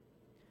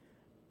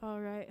All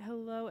right.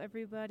 Hello,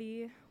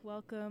 everybody.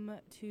 Welcome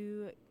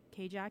to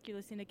KJAC. You're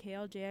listening to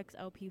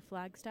KLJXLP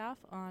Flagstaff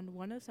on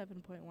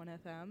 107.1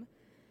 FM.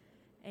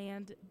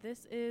 And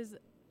this is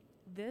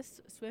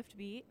This Swift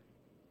Beat.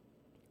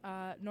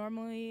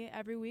 Normally,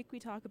 every week we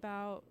talk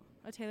about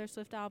a Taylor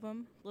Swift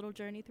album, little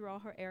journey through all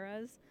her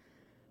eras.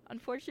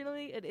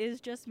 Unfortunately, it is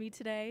just me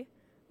today.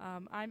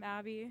 I'm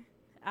Abby.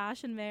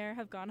 Ash and Mare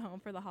have gone home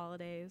for the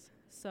holidays.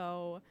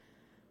 So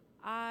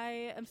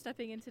I am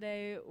stepping in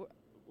today.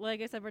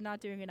 Like I said, we're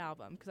not doing an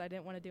album because I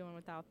didn't want to do one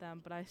without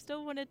them, but I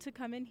still wanted to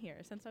come in here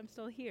since I'm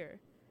still here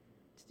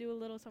to do a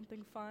little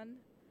something fun.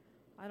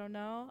 I don't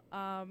know.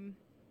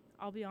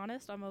 I'll be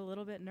honest, I'm a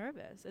little bit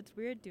nervous. It's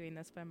weird doing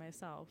this by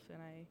myself,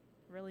 and I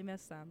really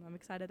miss them. I'm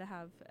excited to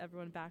have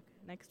everyone back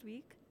next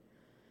week.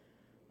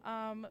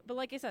 But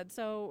like I said,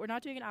 so we're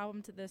not doing an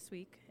album this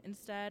week.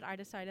 Instead, I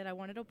decided I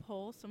wanted to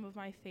pull some of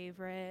my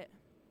favorite.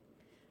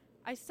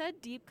 I said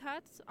deep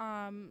cuts.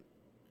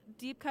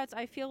 Deep cuts,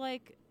 I feel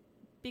like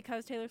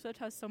because Taylor Swift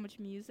has so much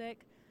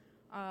music,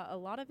 a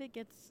lot of it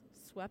gets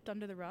swept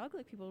under the rug.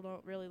 Like, people don't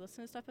really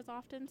listen to stuff as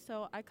often.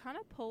 So I kind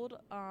of pulled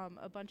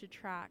a bunch of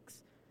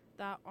tracks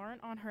that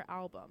aren't on her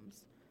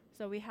albums.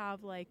 So we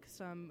have like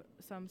some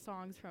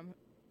songs from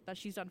that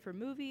she's done for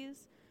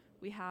movies.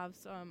 We have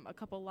a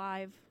couple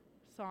live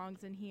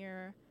songs in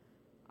here.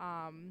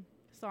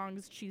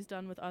 Songs she's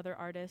done with other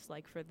artists,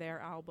 like for their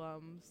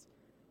albums.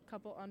 A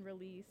couple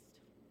unreleased.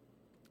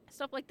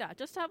 Stuff like that,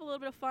 just to have a little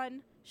bit of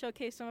fun,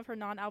 showcase some of her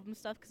non-album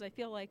stuff, because I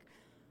feel like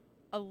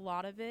a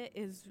lot of it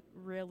is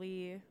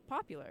really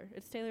popular.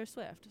 It's Taylor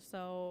Swift,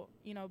 so,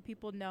 you know,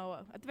 people know,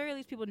 at the very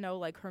least, people know,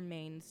 like, her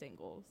main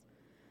singles.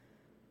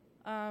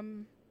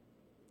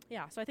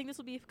 Yeah, so I think this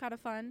will be kind of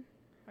fun.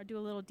 I'll do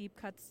a little deep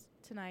cuts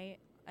tonight,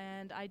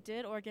 and I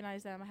did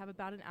organize them. I have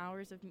about an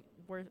hour's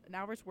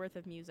worth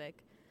of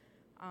music.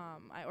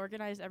 I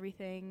organized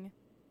everything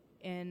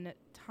in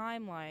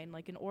timeline,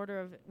 like in order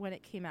of when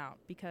it came out,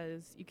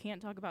 because you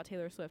can't talk about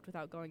Taylor Swift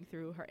without going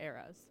through her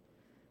eras.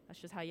 That's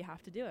just how you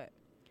have to do it.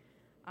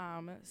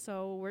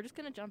 So we're just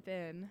going to jump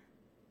in,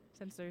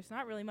 since there's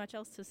not really much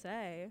else to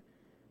say.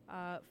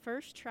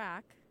 First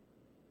track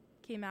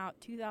came out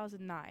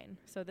 2009.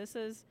 So this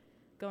is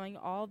going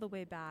all the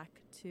way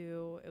back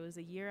to, it was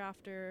a year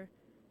after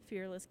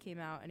Fearless came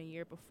out and a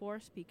year before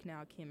Speak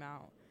Now came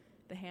out.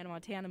 The Hannah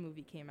Montana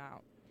movie came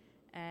out.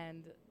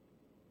 And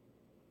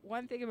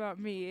one thing about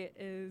me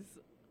is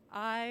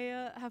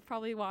I have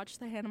probably watched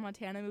the Hannah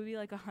Montana movie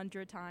like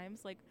 100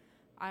 times. Like,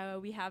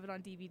 we have it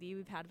on DVD.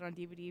 We've had it on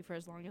DVD for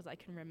as long as I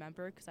can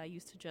remember, because I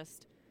used to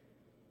just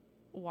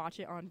watch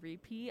it on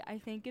repeat. I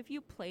think if you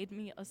played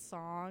me a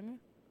song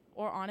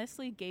or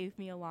honestly gave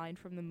me a line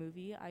from the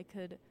movie, I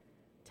could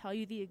tell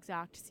you the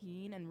exact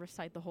scene and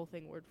recite the whole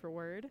thing word for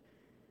word.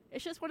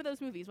 It's just one of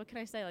those movies. What can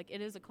I say? Like, it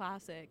is a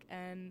classic,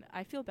 and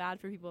I feel bad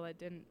for people that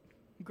didn't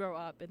grow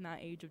up in that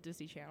age of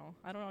Disney Channel.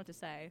 I don't know what to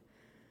say.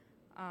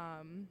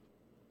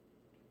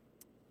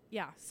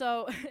 Yeah,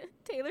 so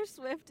Taylor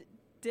Swift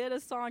did a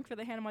song for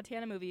the Hannah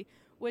Montana movie,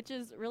 which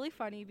is really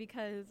funny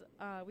because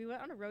we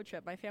went on a road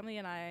trip. My family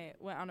and I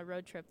went on a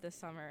road trip this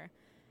summer,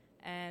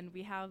 and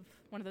we have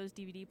one of those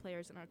DVD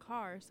players in our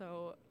car,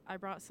 so I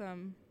brought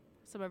some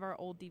of our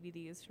old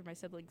DVDs for my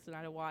siblings and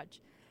I to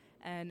watch.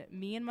 And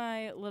me and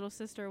my little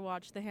sister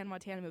watched the Hannah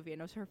Montana movie,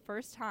 and it was her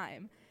first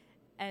time.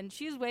 And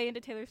she's way into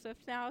Taylor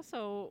Swift now,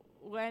 so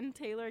when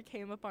Taylor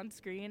came up on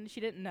screen,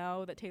 she didn't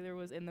know that Taylor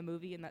was in the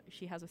movie and that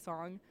she has a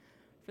song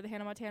for the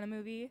Hannah Montana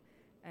movie,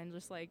 and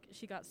just, like,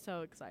 she got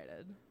so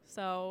excited.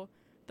 So,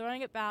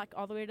 throwing it back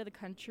all the way to the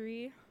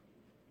country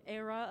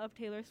era of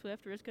Taylor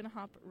Swift, we're just going to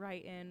hop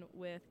right in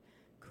with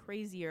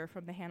Crazier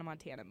from the Hannah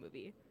Montana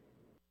movie.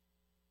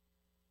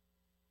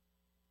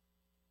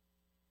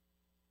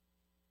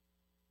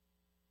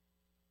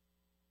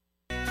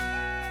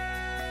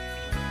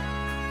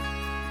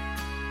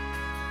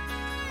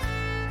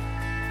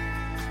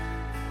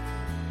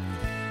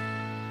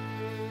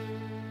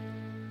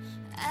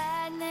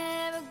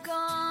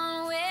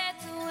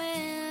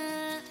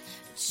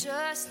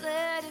 Just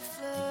let it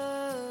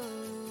flow.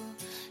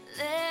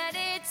 Let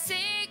it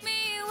take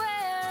me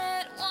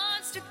where it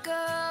wants to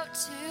go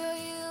till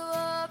you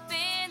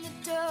open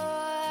the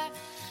door.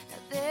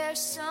 Now there's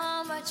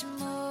so much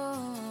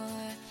more.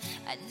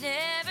 I'd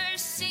never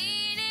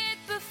seen it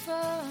before.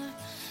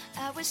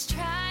 I was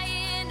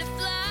trying to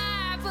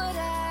fly, but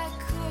I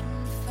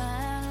couldn't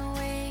find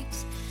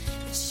wings.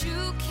 But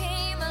you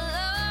came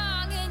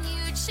along and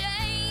you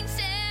changed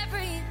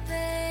everything.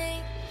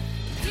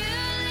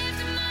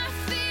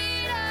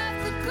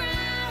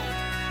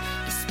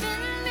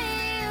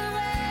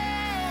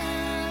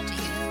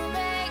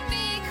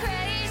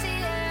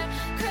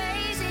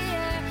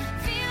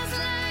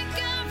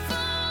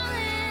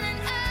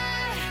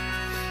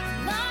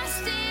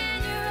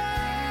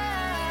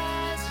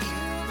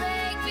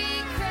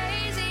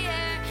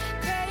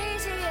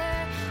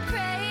 Crazier,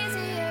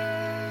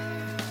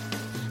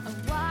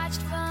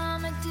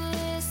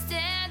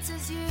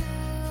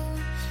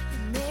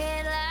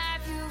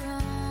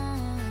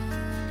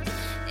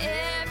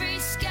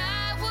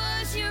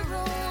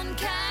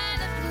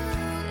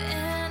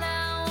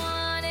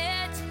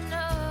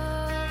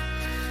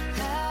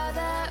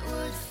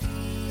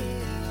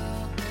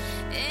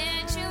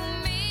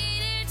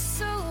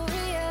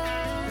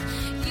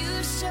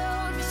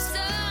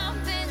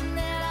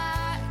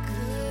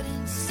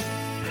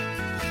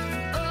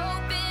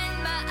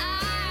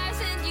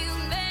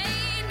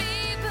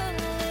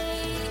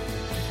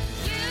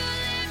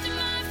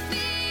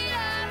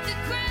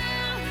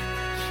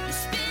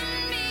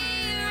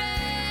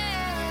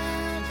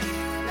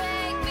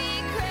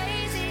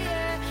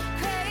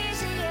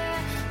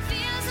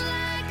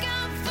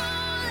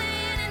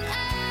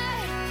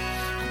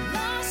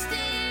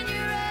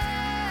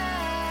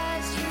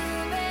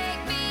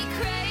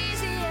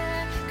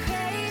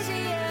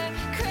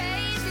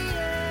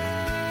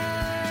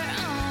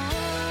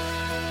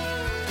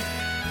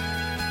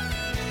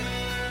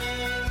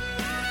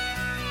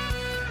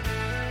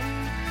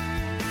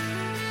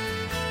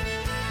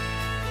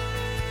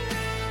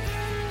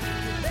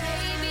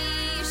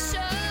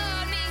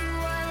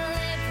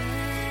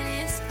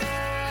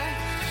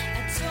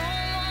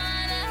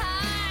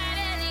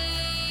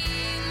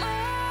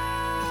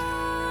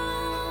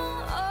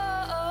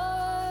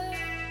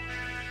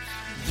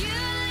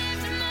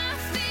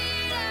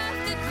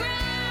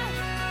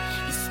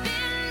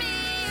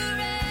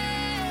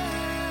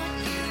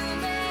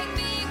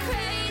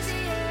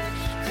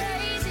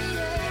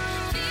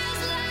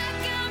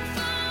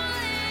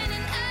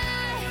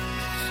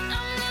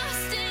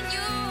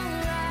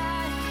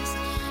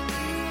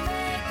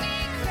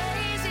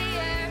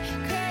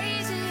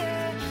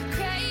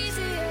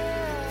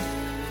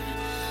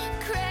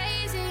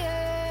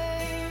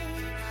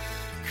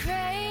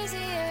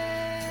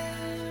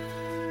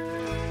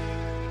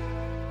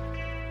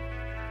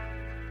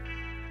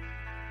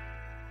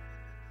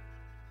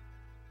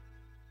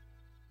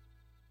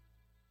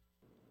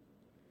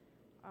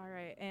 All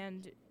right,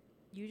 and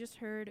you just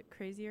heard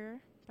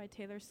Crazier by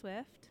Taylor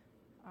Swift.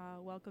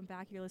 Welcome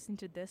back. You're listening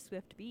to This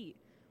Swift Beat,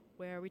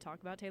 where we talk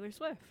about Taylor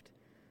Swift.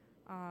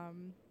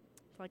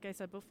 Like I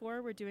said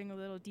before, we're doing a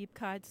little deep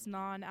cuts,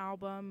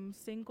 non-album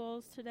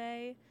singles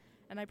today,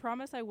 and I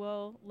promise I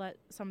will let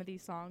some of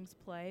these songs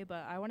play,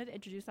 but I wanted to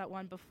introduce that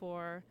one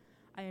before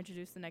I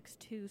introduce the next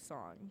two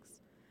songs.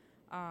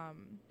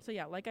 So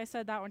yeah, like I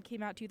said, that one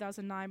came out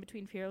 2009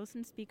 between Fearless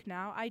and Speak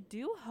Now. I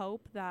do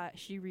hope that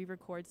she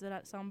re-records it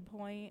at some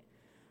point.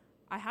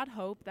 I had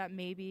hope that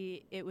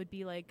maybe it would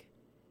be like,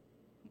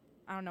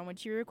 I don't know, when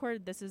she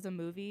recorded This Is a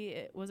Movie,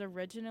 it was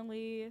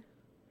originally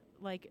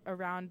like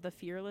around the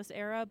Fearless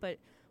era, but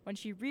when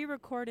she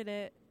re-recorded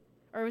it,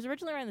 or it was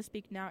originally around the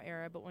Speak Now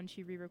era, but when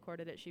she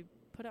re-recorded it, she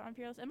put it on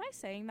Fearless. Am I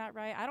saying that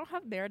right? I don't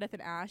have Meredith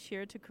and Ash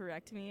here to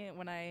correct me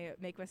when I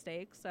make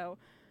mistakes, so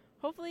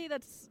hopefully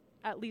that's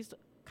at least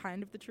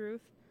kind of the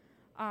truth.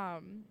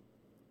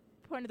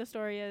 Point of the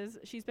story is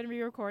she's been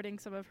re-recording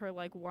some of her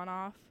like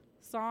one-off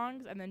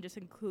songs and then just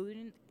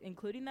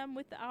including them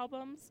with the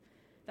albums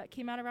that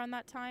came out around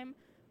that time.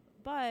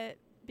 But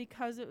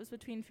because it was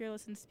between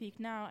Fearless and Speak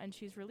Now and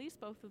she's released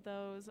both of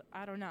those,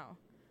 I don't know.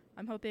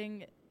 I'm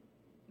hoping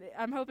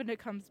it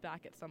comes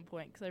back at some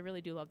point because I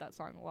really do love that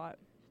song a lot.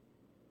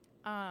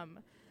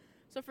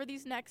 So for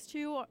these next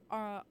two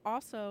are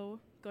also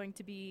going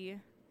to be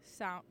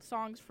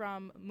songs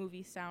from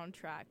movie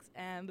soundtracks,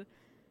 and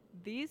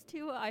these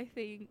two, I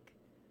think,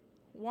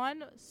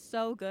 one,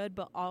 so good,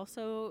 but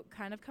also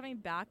kind of coming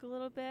back a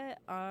little bit.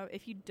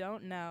 If you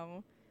don't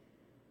know,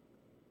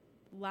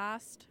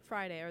 this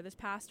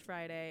past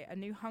Friday, a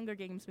new Hunger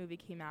Games movie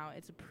came out.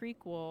 It's a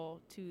prequel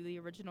to the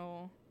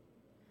original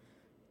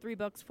 3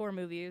 books, 4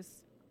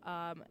 movies.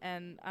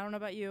 And I don't know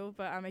about you,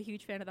 but I'm a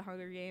huge fan of the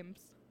Hunger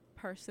Games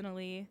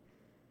personally.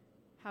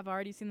 Have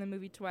already seen the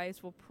movie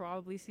twice. Will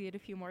probably see it a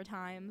few more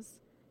times.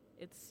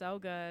 It's so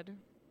good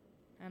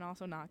and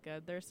also not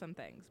good. There's some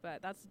things,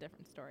 but that's a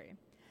different story.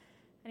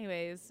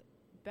 Anyways,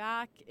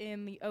 back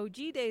in the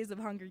OG days of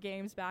Hunger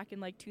Games, back in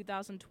like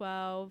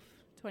 2012,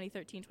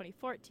 2013,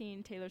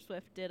 2014, Taylor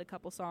Swift did a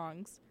couple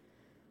songs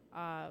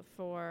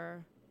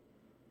for,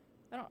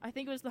 I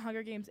think it was the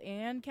Hunger Games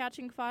and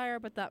Catching Fire,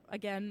 but that,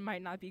 again,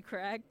 might not be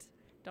correct.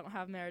 Don't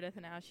have Meredith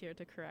and Ash here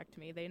to correct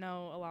me. They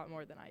know a lot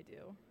more than I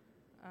do.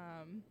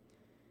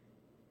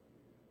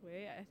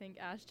 Wait, I think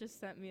Ash just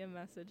sent me a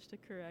message to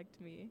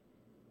correct me.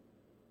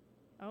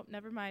 Oh,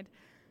 never mind.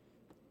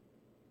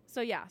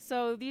 So yeah,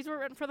 so these were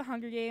written for the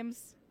Hunger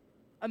Games.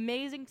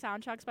 Amazing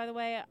soundtracks, by the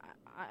way.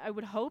 I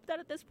would hope that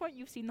at this point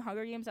you've seen the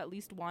Hunger Games at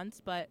least once,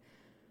 but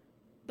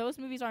those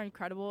movies are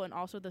incredible, and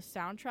also the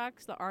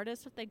soundtracks, the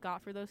artists that they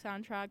got for those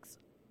soundtracks,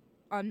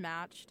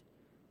 unmatched.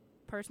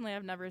 Personally,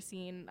 I've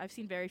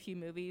seen very few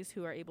movies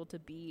who are able to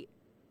beat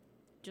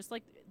just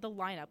like the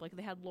lineup. Like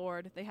they had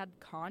Lorde, they had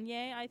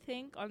Kanye, I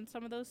think, on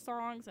some of those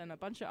songs, and a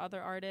bunch of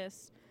other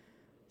artists.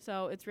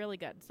 So it's really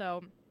good.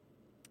 So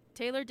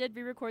Taylor did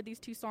re-record these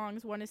 2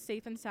 songs. One is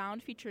Safe and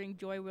Sound featuring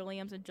Joy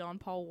Williams and John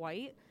Paul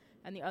White,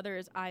 and the other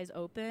is Eyes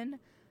Open.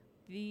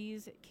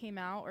 These came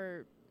out,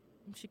 or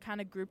she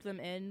kind of grouped them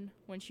in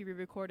when she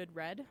re-recorded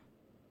Red.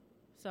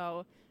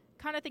 So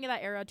kind of think of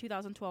that era,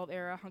 2012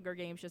 era. Hunger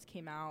Games just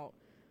came out.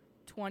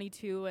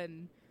 22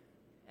 and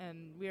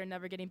We Are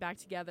Never Getting Back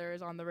Together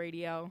is on the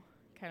radio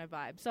kind of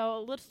vibe.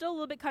 So still a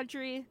little bit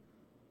country.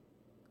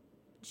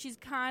 She's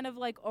kind of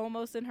like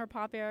almost in her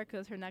pop era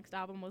because her next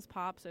album was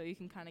pop, so you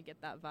can kind of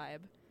get that vibe.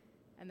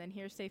 And then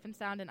here's Safe and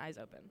Sound and Eyes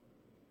Open.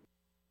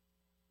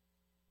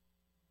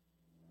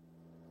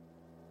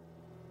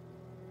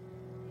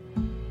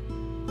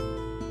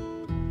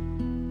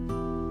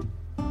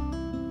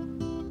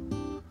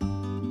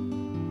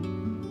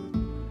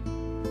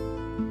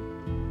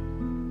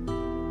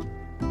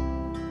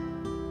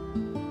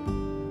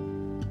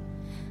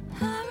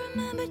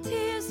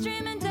 Tears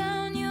streaming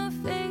down your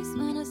face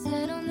when I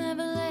said I'll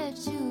never let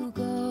you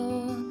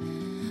go.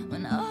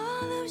 When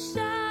all those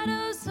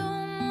shadows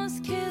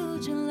almost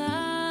killed your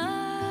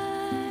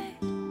light.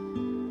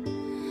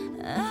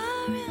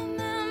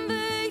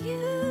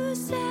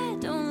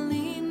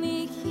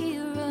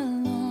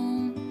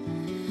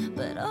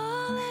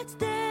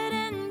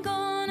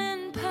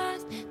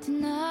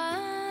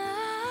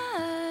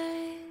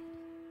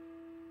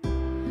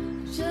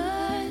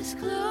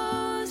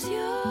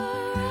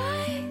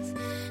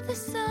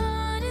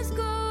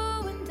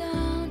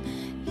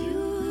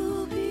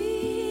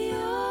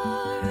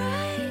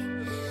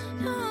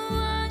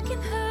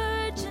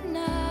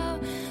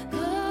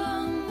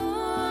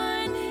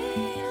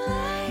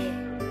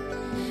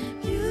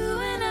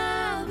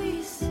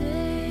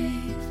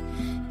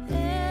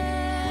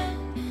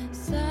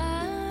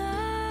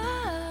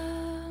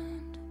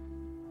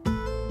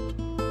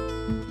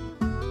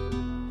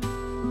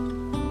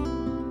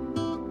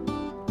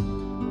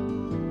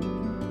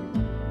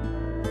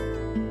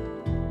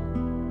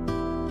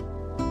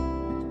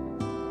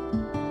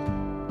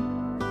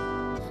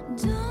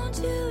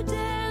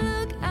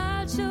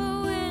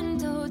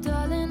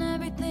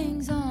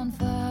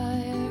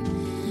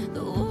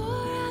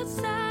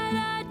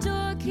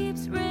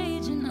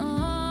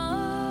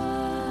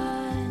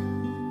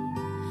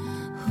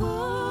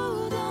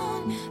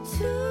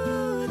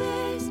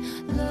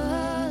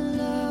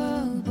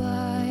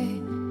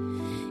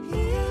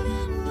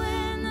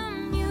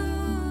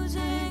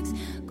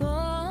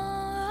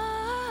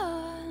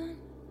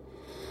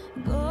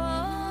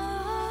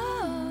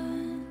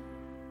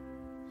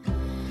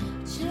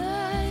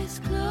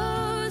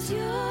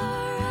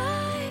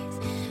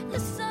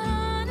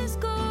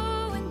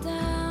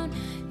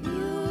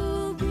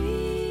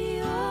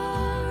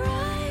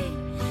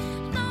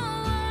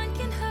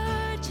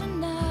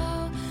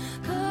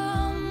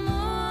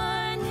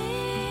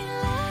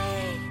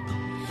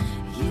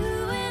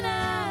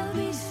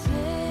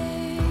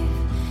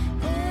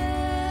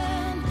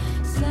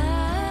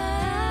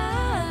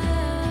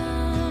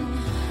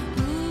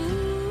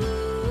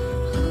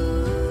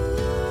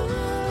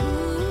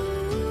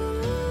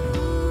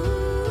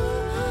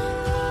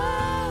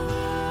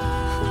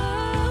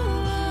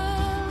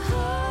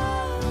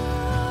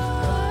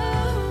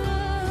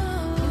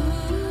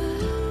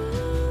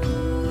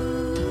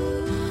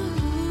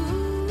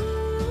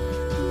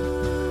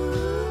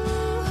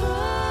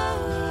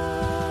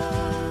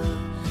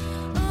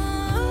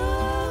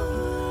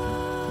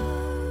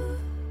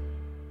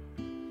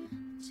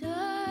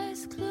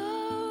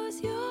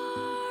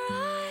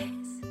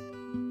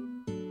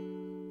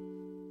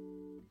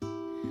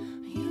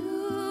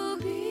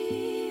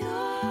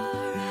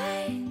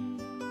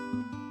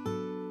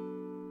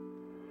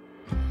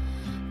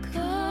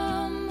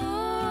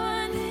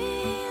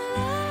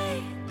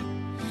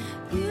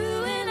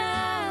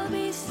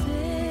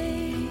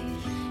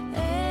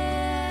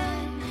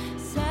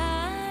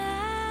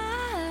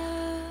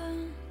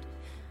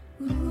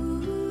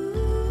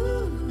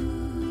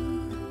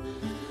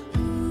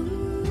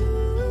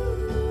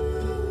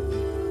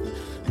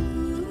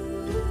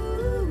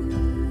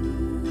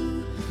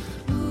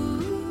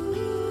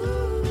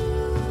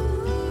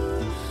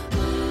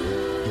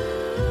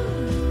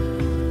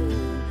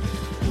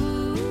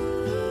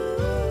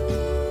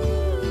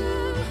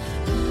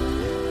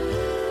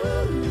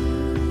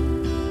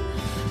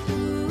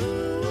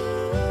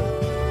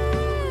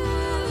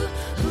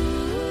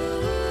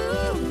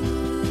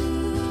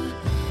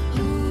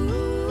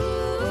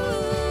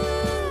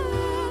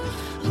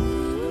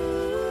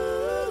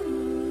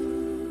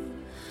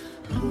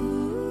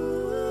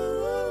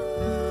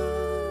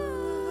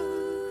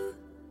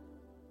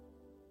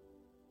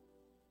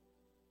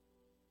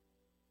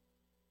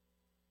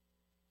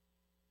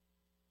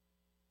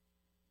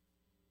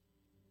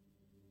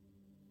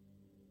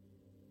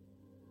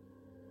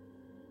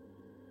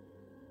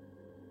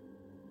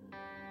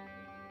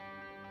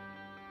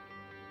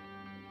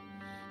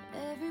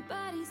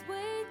 Everybody's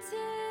waiting,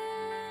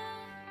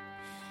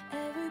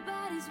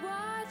 everybody's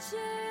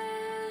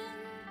watching,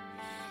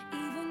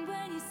 even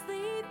when you're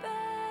sleeping.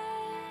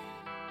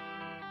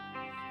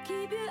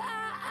 Keep your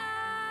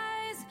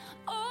eyes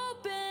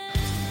open.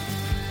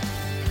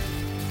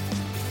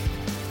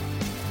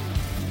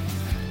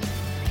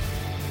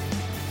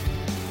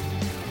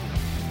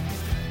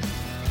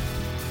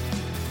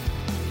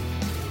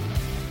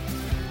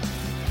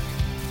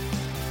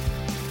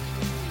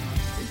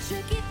 The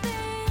tricky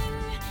thing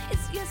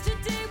is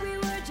yesterday we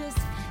were just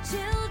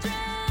children,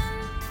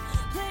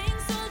 playing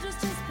soldiers,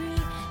 just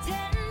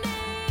pretending,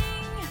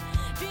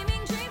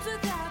 dreaming dreams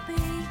with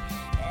happy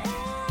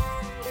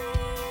endings.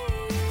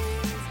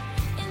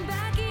 In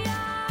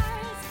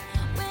backyards,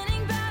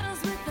 winning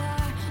battles with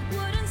our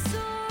wooden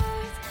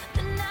swords.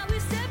 But now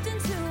we've stepped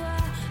into a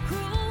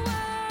cruel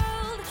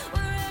world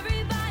where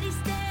everybody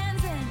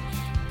stands and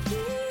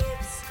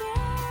keeps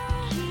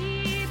score.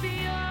 Keep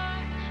your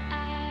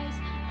eyes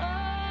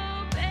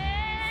open.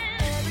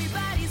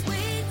 Everybody's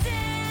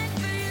waiting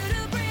for you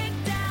to break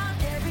down.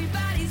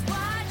 Everybody's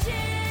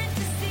watching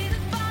to see the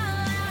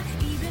fallout.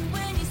 Even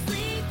when you're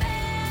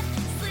sleeping,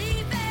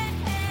 sleeping.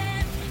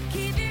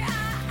 Keep your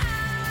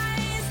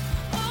eyes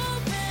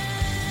open.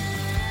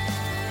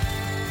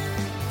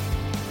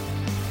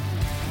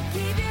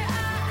 Keep your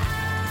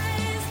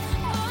eyes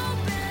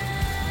open.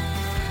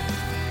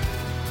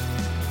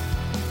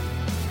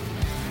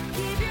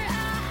 Keep your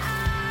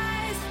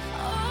eyes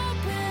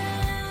open.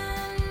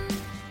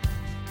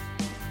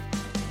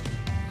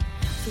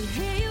 So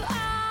here you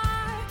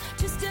are,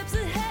 two steps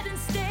ahead and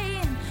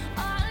staying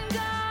on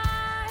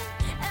guard.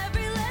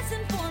 Every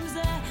lesson forms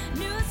a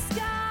new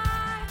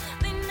scar.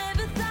 They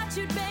never thought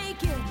you'd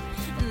make it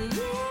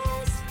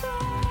this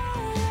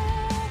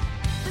far.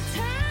 But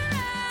turn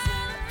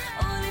around,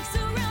 oh, they've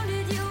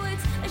surrounded you,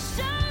 it's a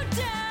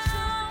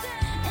showdown.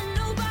 And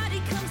nobody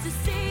comes to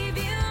save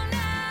you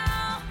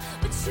now.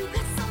 But you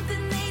got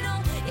something they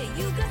don't, yeah,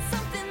 you got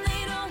something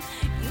they don't.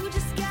 You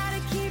just gotta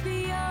keep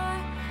your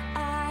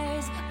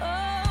eyes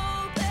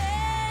open.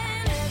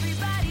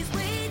 Everybody's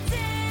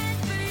waiting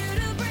for you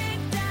to break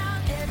down.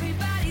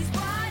 Everybody's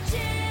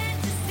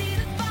watching to see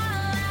the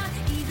fallout.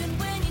 Even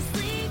when you're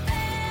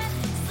sleeping,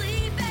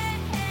 sleeping.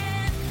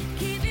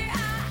 Keep your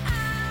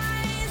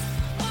eyes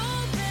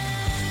open.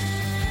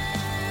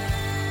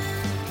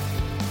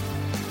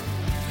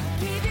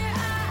 Keep your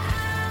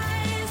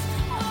eyes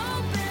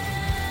open.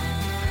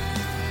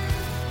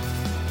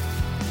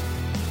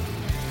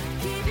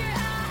 Keep your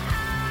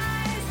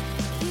eyes,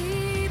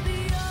 keep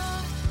your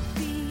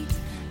feet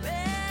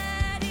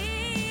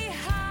ready,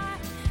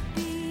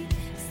 heartbeat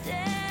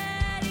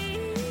steady.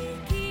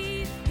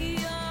 Keep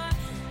your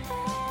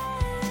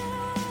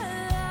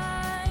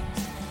eyes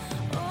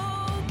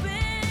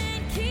open.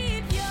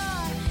 Keep your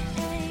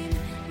aim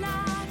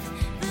locked.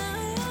 The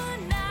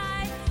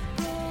night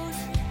grows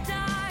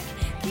dark.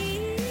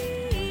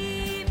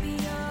 Keep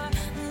your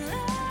eyes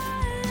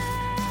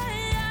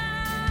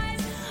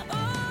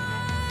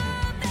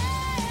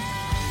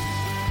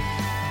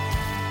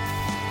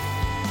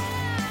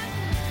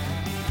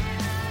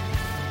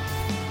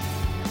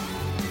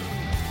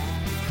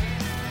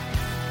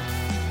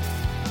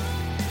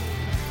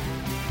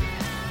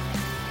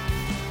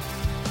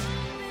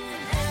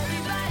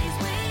Everybody's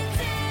waiting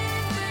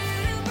for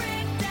you to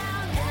break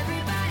down.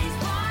 Everybody's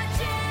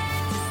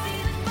watching to see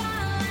the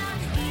fallout.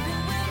 Even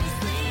when you're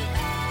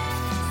sleeping,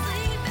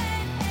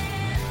 sleeping.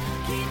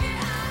 Keep your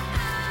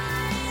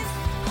eyes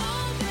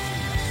open.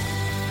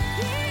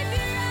 Keep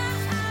your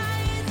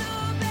eyes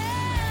open.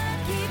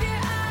 Keep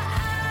your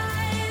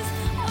eyes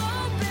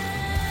open.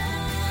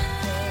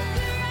 Keep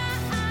your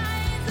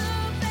eyes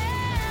open.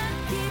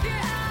 Keep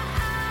your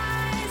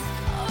eyes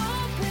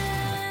open.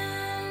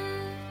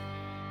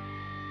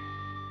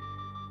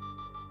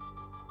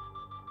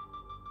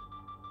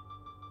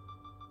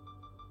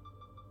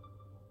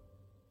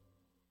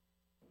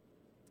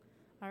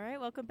 All right,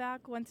 welcome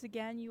back. Once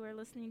again, you are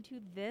listening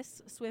to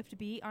This Swift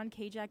Beat on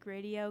KJAC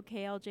Radio,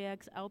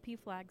 KLJX LP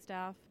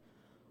Flagstaff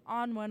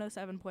on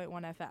 107.1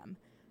 FM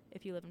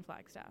if you live in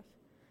Flagstaff.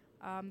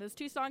 Those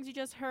two songs you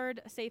just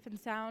heard, Safe and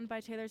Sound by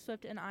Taylor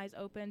Swift and Eyes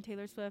Open.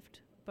 Taylor Swift,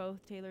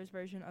 both Taylor's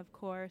version, of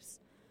course.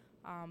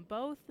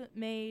 Both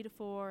made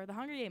for the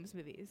Hunger Games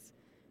movies,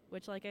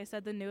 which, like I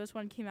said, the newest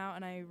one came out,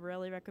 and I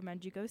really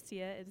recommend you go see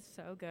it. It's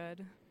so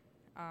good.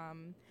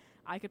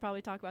 I could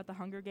probably talk about the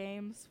Hunger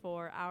Games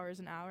for hours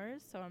and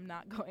hours, so I'm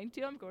not going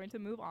to. I'm going to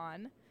move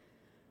on.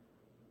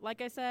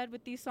 Like I said,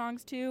 with these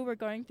songs, too, we're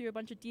going through a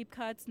bunch of deep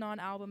cuts,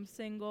 non-album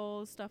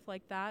singles, stuff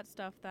like that,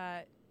 stuff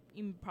that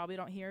you probably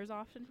don't hear as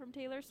often from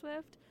Taylor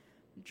Swift.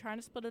 I'm trying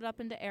to split it up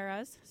into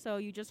eras. So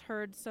you just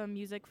heard some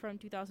music from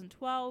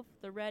 2012,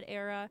 the Red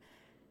era.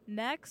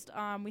 Next,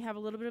 we have a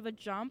little bit of a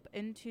jump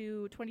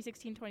into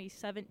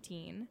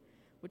 2016-2017,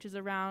 which is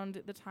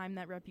around the time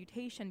that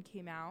Reputation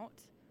came out,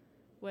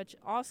 which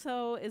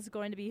also is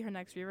going to be her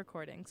next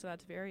re-recording, so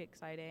that's very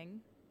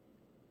exciting.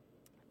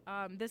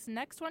 This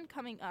next one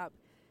coming up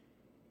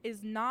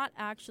is not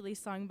actually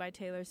sung by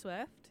Taylor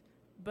Swift,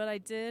 but I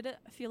did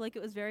feel like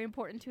it was very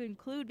important to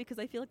include because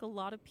I feel like a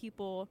lot of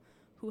people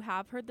who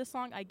have heard the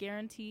song, I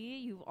guarantee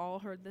you've all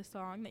heard the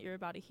song that you're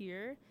about to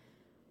hear.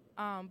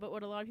 But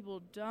what a lot of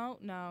people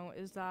don't know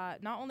is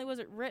that not only was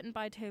it written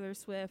by Taylor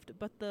Swift,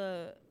 but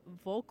the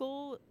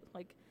vocal,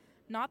 like,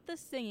 not the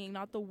singing,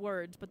 not the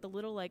words, but the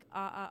little, like,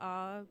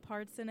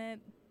 parts in it,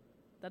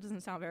 that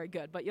doesn't sound very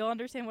good, but you'll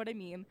understand what I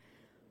mean,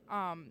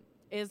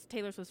 is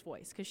Taylor Swift's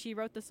voice. Because she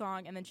wrote the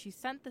song, and then she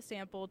sent the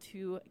sample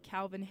to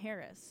Calvin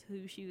Harris,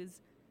 who she was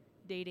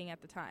dating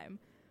at the time.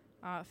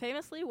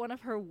 Famously, one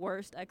of her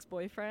worst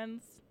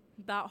ex-boyfriends.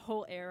 That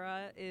whole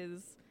era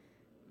is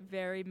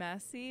very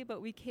messy,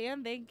 but we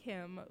can thank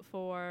him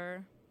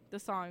for the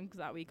songs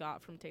that we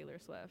got from Taylor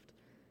Swift.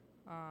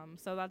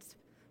 So that's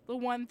the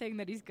one thing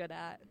that he's good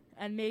at,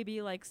 and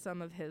maybe like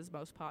some of his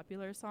most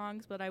popular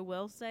songs. But I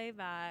will say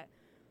that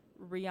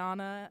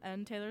Rihanna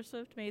and Taylor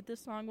Swift made this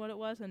song what it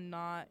was, and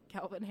not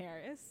Calvin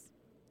Harris.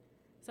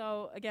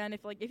 So again,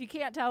 if you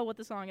can't tell what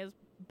the song is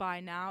by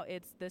now,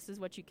 it's "This Is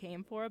What You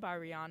Came For" by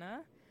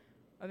Rihanna.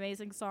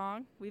 Amazing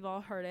song. We've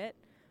all heard it,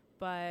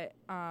 but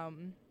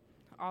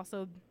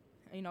also,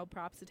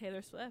 props to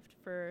Taylor Swift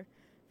for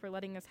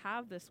letting us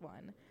have this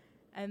one.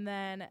 And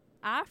then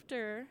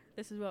after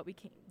This Is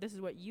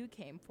What You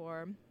Came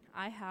For,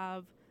 I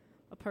have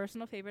a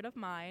personal favorite of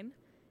mine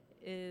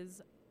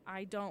is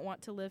I Don't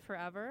Want to Live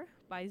Forever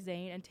by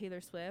Zayn and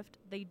Taylor Swift.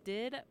 They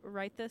did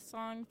write this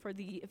song for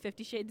the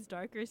 50 Shades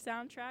Darker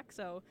soundtrack,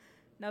 so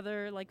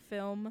another like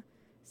film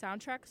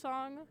soundtrack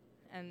song,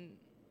 and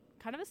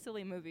kind of a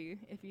silly movie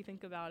if you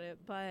think about it.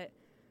 But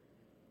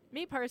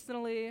me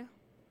personally,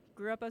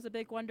 grew up as a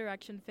big One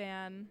Direction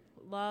fan,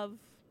 love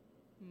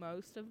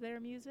most of their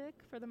music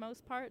for the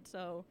most part.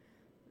 So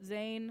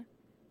Zayn,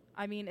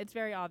 I mean, it's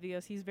very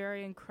obvious. He's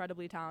very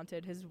incredibly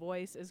talented. His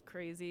voice is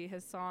crazy.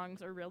 His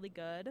songs are really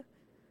good.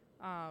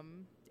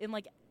 In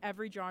like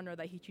every genre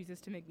that he chooses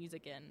to make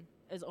music in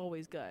is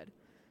always good.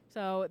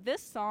 So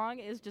this song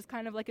is just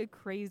kind of like a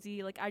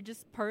crazy, like I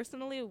just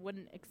personally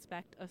wouldn't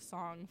expect a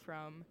song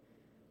from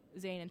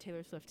Zayn and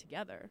Taylor Swift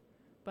together.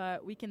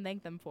 But we can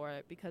thank them for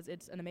it because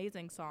it's an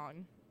amazing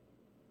song.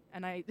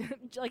 And I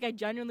I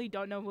genuinely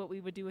don't know what we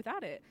would do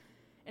without it.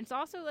 And it's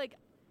also like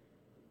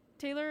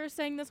Taylor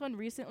sang this one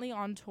recently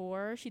on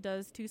tour. She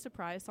does 2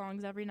 surprise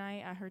songs every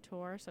night at her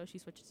tour, so she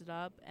switches it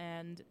up,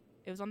 and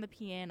it was on the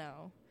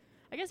piano.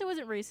 I guess it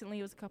wasn't recently,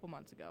 it was a couple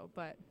months ago,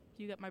 but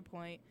you get my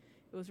point.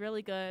 It was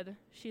really good.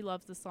 She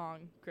loves the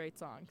song. Great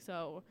song.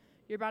 So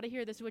you're about to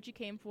hear This Is What You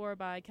Came For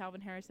by Calvin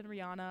Harris and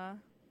Rihanna,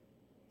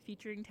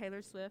 featuring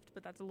Taylor Swift,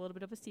 but that's a little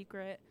bit of a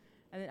secret.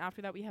 And then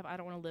after that we have I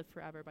Don't Want to Live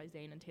Forever by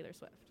Zayn and Taylor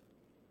Swift.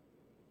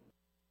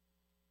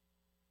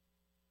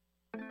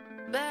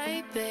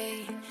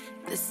 Baby,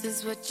 this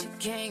is what you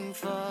came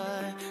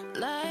for.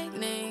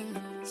 Lightning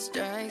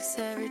strikes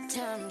every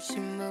time she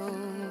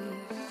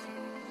moves,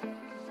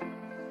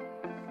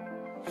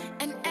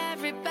 and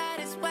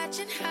everybody's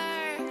watching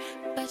her,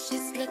 but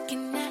she's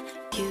looking at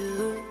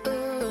you.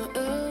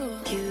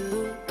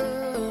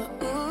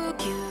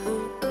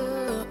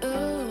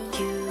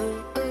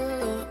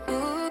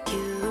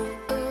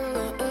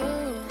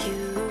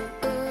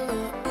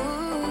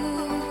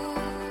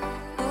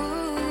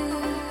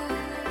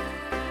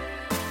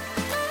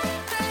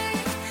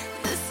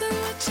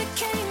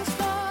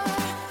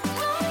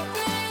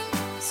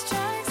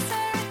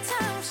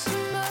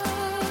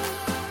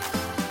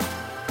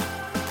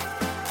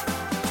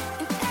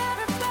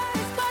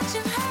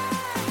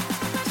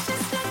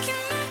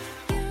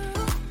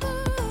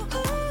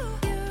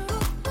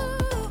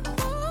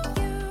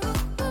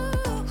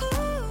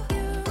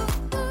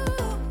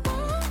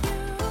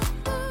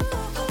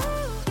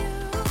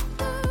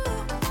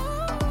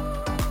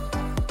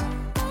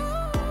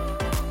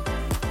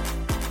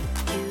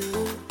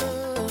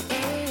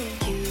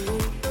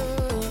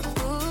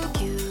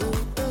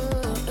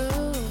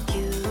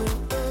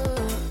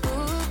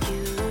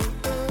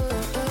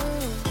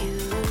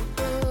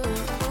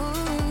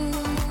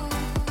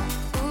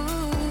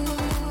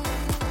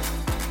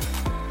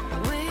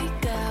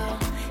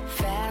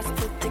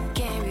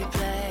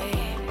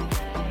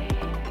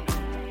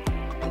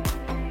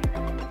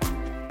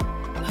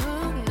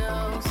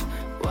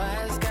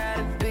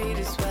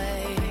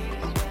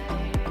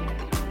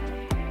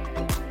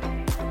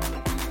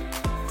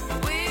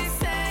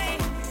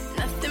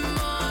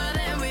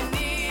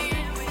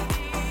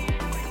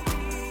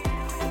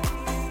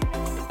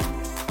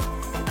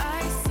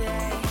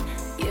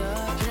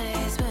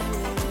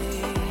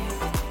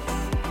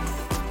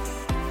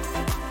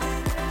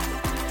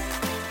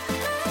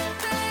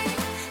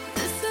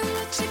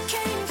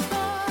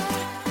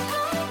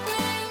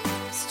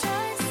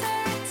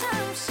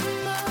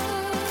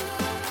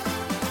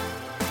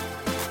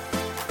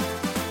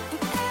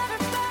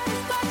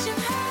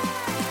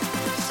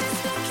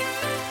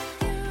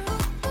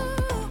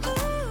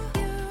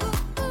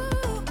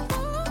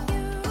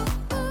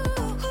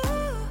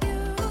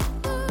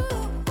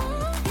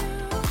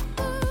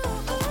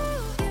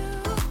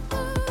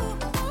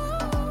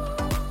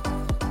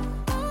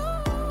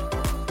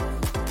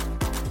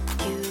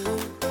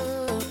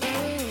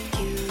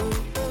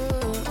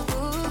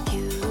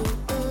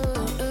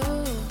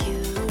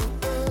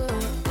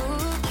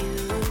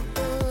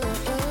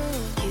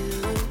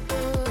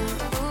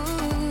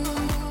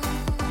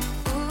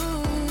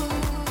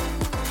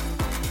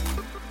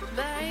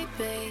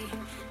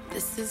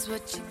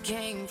 what you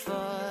came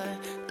for.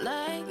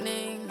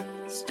 Lightning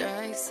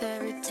strikes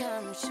every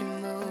time she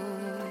moves.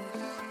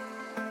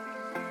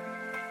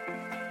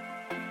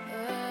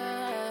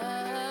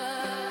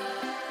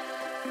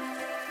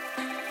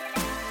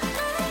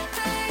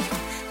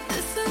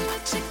 This is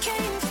what you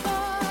came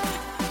for.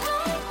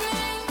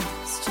 Lightning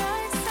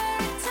strikes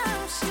every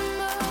time she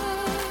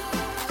moves.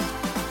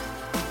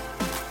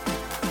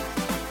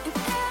 And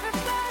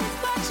everybody's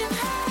watching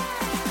her,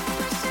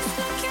 but she's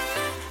looking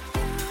at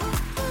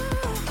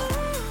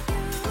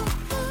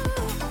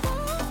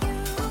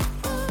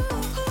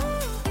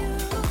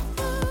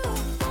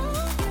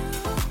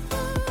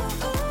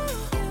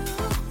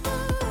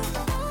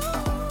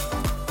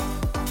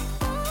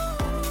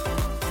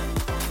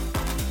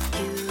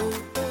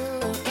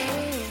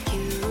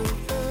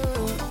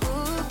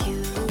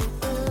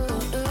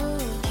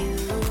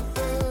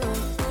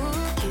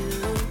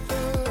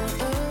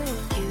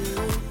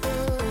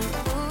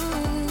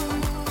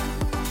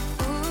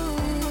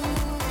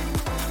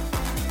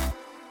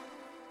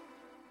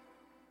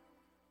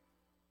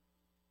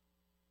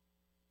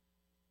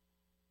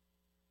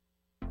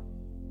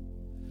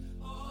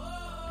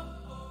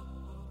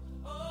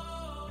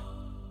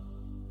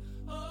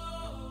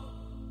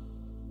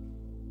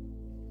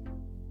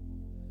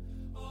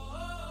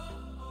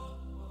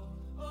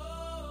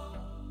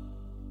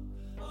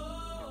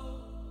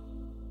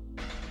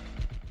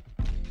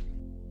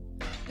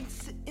been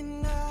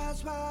sitting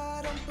eyes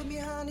wide open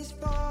behind these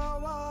four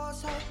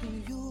walls,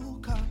 hoping you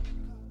come.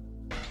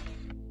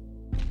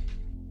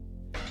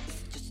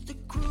 It's just a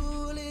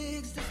cruel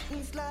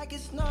existence, like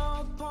it's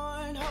no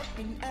point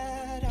hoping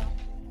at all.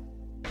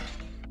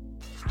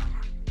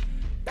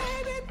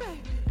 Baby,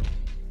 baby,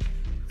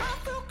 I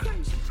feel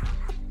crazy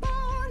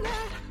all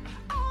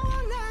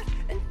night,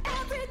 and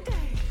every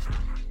day.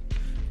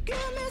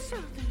 Give me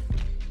something,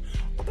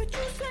 oh, but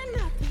you say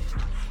nothing.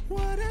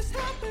 What is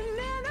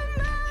happening to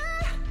me?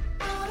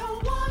 I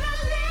don't wanna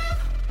live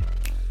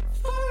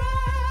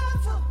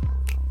forever,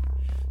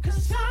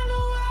 'cause I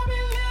know I've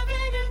been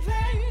living in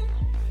vain.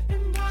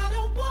 And I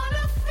don't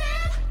wanna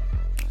fit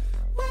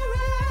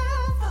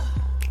wherever.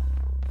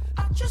 I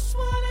just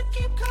wanna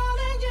keep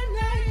calling your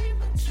name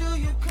until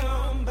you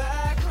come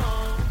back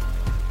home.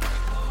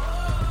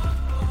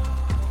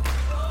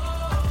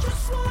 I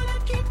just wanna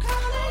keep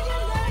calling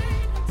your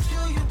name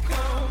until you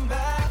come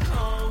back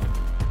home.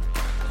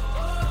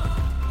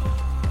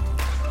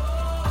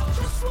 I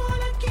just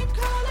wanna keep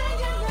calling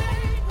your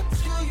name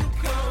until you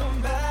come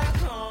back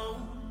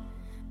home.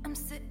 I'm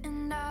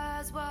sitting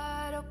eyes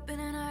wide open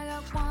and I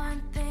got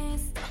one thing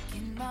stuck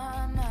in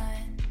my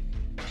mind.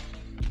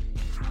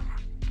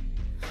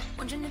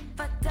 Wondering if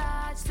I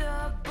dodged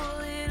a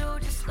bullet or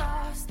just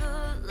lost the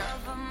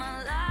love of my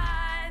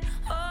life.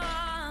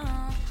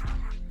 Oh,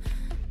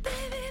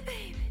 baby,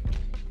 baby,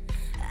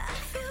 I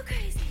feel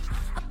crazy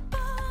up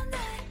all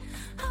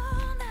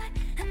night,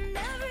 and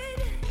every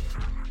day.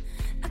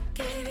 I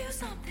gave you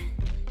something,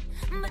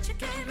 but you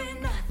gave me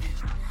nothing.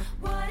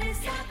 What is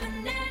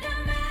happening to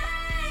me?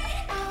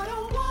 I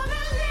don't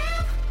wanna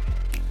live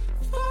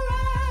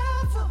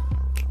forever,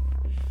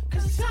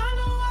 'cause I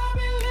know I've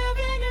been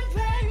living in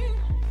vain.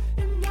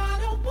 And I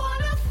don't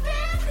wanna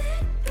fit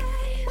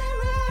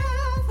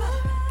wherever.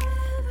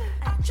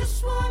 I just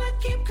wanna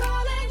keep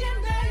calling your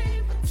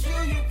name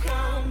until you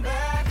come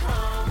back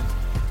home.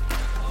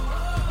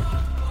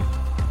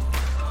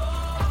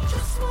 I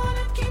just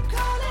wanna keep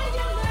calling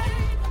your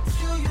name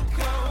until you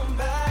come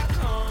back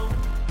home.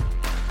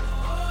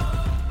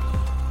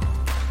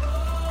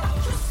 I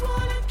just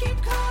wanna keep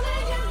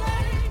calling your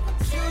name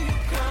until you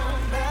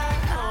come back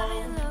I've home.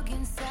 been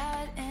looking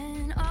sad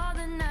in all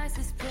the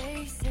nicest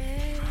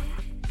places.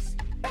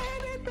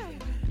 Baby, baby,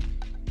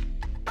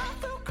 I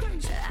feel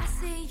crazy I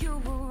see you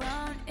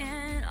around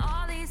in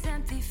all these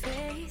empty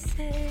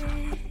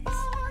faces.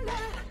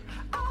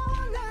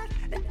 all night,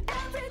 and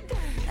every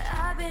day.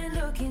 I've been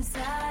looking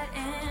sad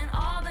in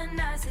all the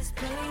nicest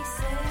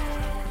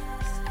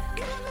places.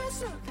 Give me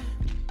something,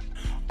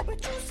 oh, but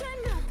you say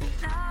nothing.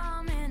 Now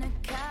I'm in a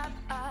cab,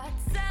 I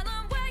tell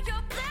 'em where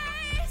your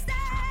place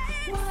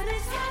is. What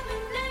is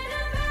happening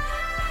to me?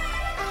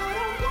 I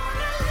don't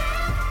wanna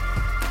live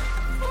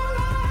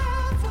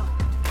forever,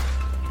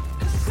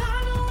 'cause I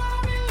know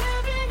I've been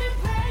living in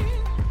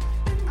vain.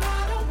 And I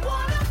don't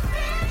wanna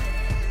fit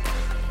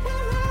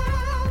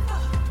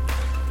wherever.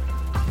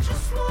 I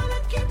just wanna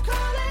keep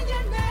calling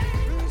your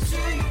name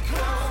until you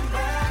come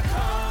back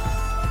home.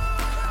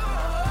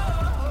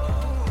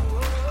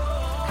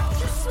 I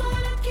just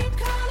wanna keep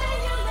calling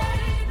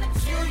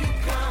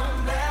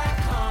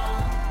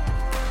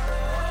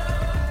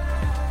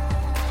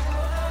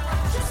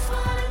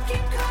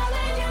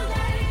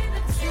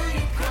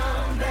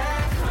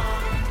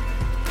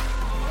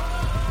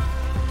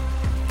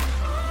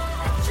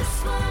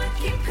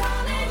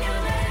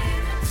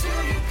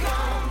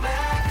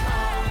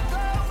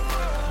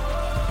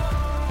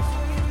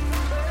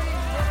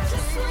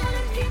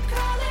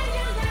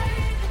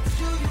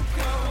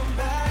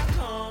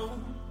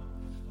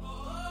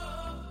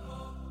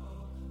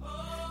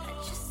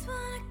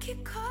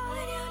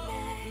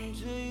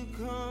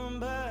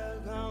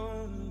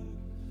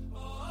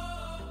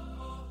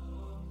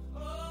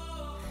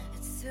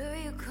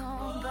you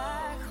come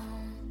back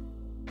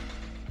home.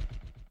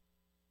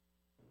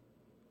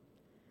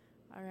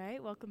 All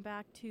right, welcome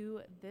back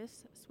to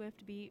This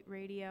Swift Beat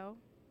Radio.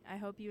 I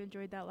hope you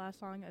enjoyed that last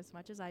song as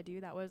much as I do.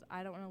 That was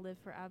I Don't Want to Live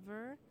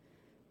Forever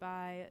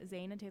by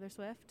Zayn and Taylor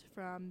Swift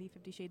from the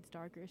 50 Shades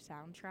Darker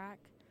soundtrack.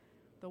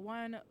 The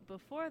one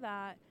before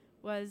that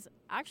was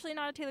actually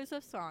not a Taylor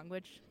Swift song,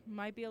 which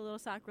might be a little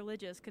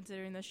sacrilegious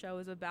considering the show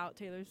is about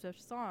Taylor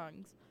Swift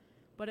songs.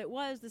 But it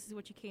was This Is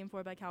What You Came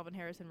For by Calvin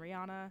Harris and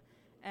Rihanna.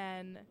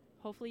 And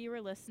hopefully you were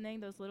listening.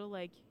 Those little,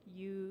 like,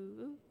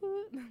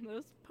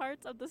 those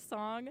parts of the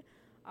song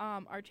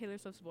are Taylor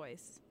Swift's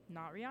voice,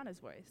 not Rihanna's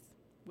voice,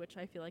 which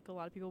I feel like a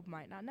lot of people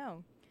might not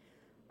know.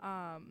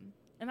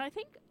 And I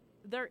think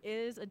there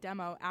is a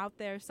demo out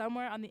there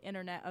somewhere on the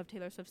internet of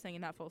Taylor Swift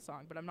singing that full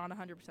song, but I'm not 100%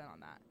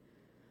 on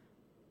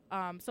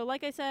that. So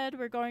like I said,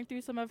 we're going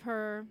through some of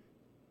her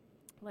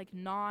like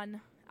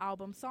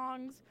non-album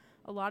songs.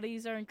 A lot of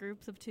these are in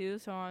groups of two,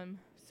 so I'm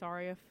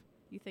sorry if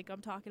you think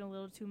I'm talking a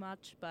little too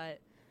much, but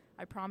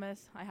I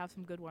promise I have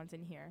some good ones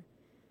in here.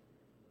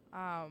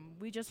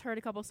 We just heard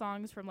a couple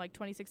songs from like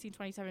 2016,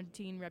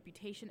 2017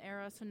 Reputation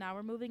era, so now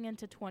we're moving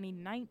into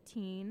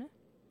 2019.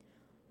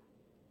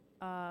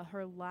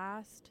 Her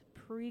last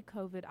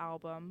pre-COVID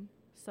album.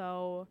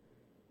 So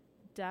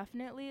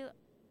definitely,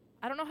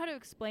 I don't know how to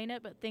explain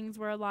it, but things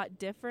were a lot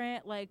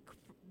different. Like,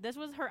 this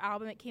was her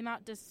album. It came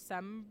out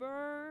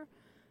December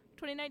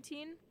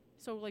 2019.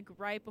 So, like,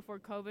 right before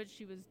COVID,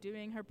 she was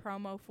doing her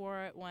promo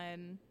for it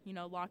when, you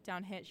know,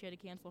 lockdown hit. She had to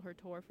cancel her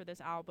tour for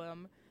this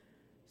album.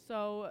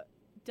 So,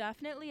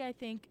 definitely, I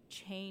think,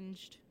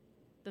 changed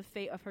the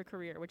fate of her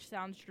career, which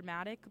sounds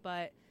dramatic,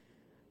 but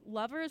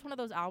Lover is one of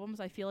those albums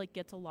I feel like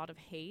gets a lot of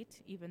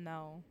hate, even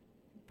though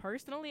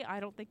personally I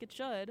don't think it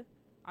should.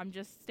 I'm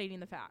just stating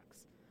the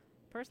facts.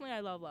 Personally, I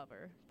love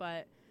Lover,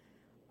 but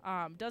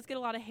does get a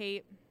lot of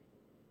hate.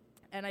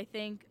 And I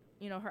think,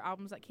 you know, her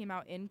albums that came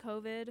out in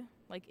COVID,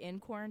 like in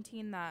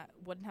quarantine, that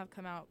wouldn't have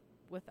come out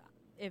with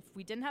if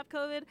we didn't have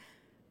COVID,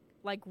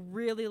 like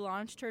really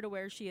launched her to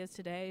where she is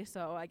today.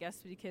 So I guess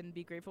we can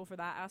be grateful for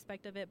that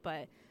aspect of it.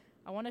 But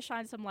I want to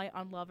shine some light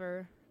on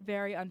Lover.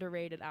 Very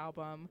underrated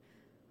album.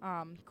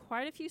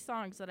 Quite a few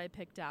songs that I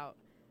picked out.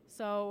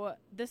 So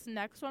this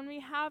next one we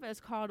have is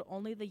called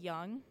Only the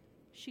Young.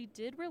 She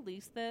did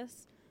release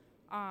this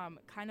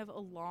kind of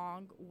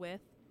along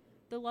with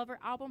the Lover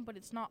album, but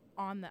it's not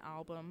on the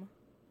album.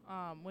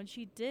 When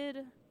she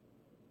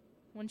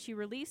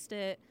released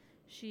it,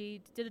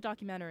 she did a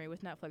documentary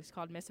with Netflix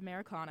called Miss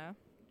Americana.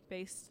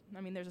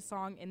 There's a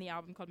song in the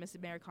album called Miss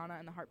Americana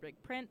and the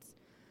Heartbreak Prince.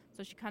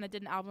 So she kind of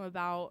did an album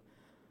about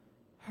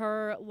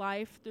her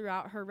life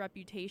throughout her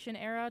Reputation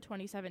era,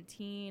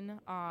 2017,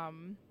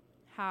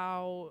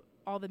 how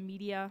all the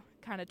media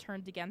kind of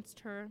turned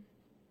against her,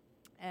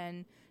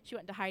 and she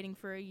went into hiding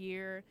for a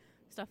year,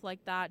 stuff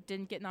like that,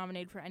 didn't get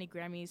nominated for any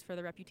Grammys for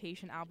the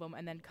Reputation album,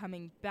 and then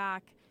coming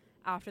back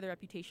after the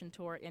Reputation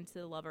tour into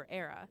the Lover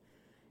era.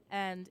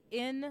 And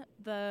in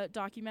the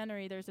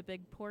documentary, there's a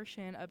big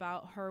portion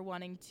about her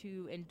wanting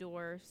to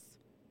endorse,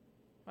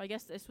 well, I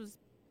guess this was,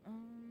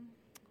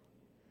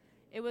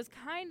 it was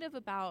kind of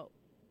about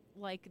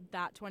like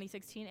that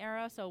 2016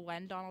 era, so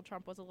when Donald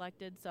Trump was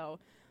elected. So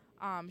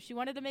she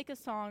wanted to make a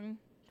song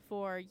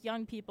for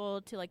young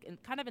people to like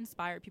kind of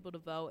inspire people to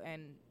vote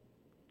and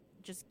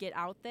just get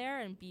out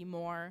there and be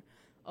more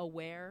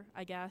aware,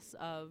 I guess,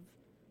 of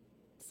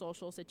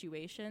social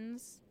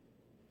situations,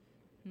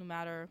 no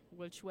matter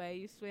which way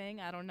you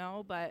swing. I don't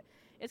know, but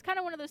it's kind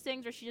of one of those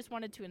things where she just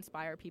wanted to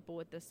inspire people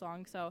with this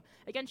song. So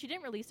again, she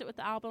didn't release it with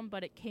the album,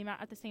 but it came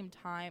out at the same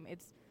time.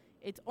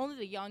 It's Only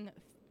the Young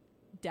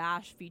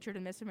dash featured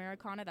in Miss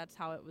Americana. That's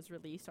how it was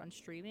released on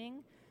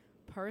streaming.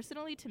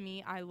 Personally, to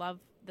me, I love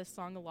this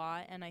song a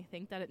lot, and I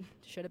think that it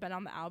should have been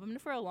on the album.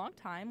 And for a long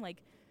time,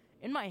 like,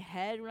 in my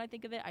head, when I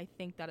think of it, I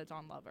think that it's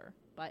on Lover,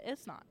 but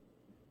it's not.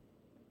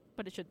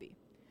 But it should be.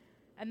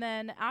 And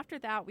then after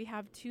that, we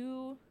have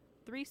 3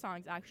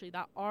 songs, actually,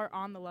 that are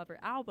on the Lover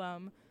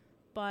album,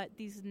 but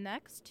these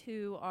next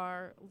 2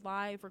 are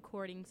live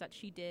recordings that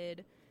she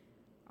did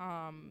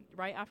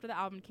right after the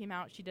album came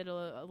out. She did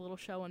a little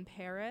show in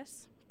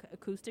Paris,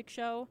 acoustic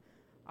show,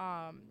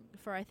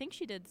 for I think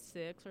she did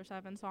 6 or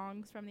 7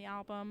 songs from the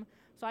album.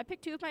 So I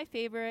picked 2 of my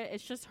favorite.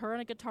 It's just her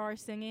and a guitar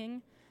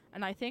singing,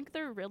 and I think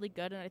they're really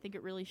good, and I think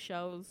it really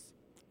shows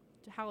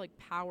how like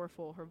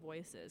powerful her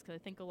voice is, because I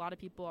think a lot of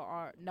people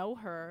know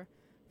her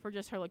for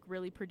just her like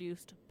really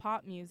produced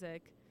pop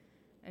music,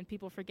 and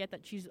people forget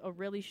that she's a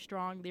really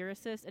strong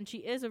lyricist, and she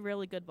is a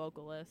really good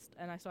vocalist.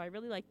 And so I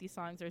really like these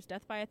songs. There's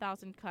Death by a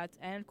Thousand Cuts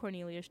and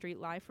Cornelia Street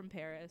live from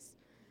Paris.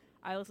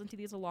 I listen to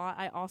these a lot.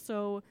 I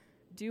also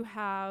do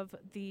have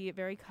the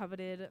very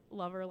coveted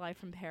Lover Live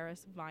from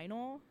Paris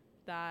vinyl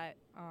that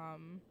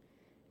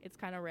it's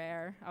kind of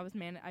rare.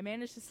 I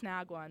managed to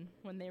snag one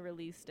when they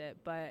released it,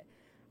 but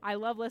I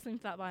love listening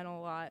to that vinyl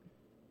a lot.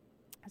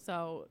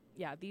 So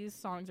yeah, these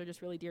songs are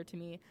just really dear to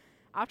me.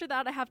 After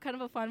that, I have kind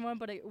of a fun one,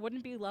 but it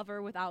wouldn't be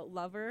Lover without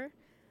Lover.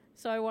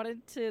 So I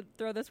wanted to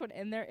throw this one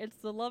in there. It's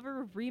the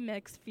Lover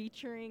remix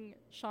featuring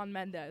Shawn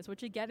Mendes,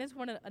 which again is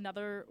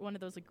another one of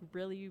those like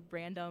really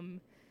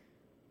random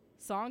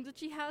songs that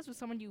she has with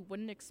someone you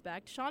wouldn't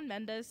expect. Shawn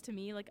Mendes, to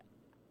me, like,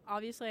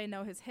 obviously I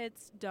know his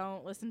hits,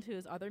 don't listen to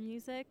his other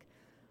music.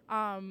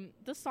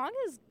 The song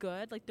is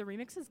good, like the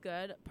remix is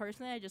good.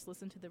 Personally, I just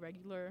listen to the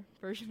regular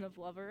version of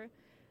Lover.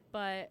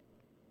 But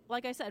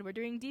like I said, we're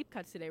doing deep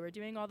cuts today. We're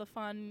doing all the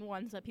fun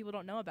ones that people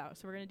don't know about.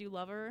 So we're going to do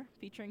Lover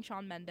featuring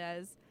Shawn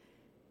Mendes.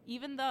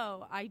 Even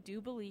though I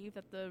do believe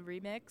that the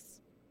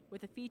remix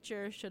with a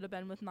feature should have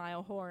been with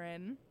Niall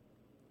Horan.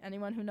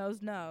 Anyone who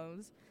knows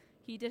knows.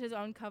 He did his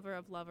own cover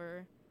of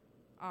Lover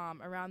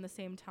around the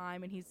same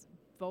time, and he's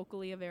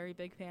vocally a very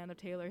big fan of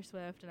Taylor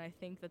Swift, and I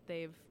think that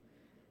they've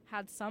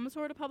had some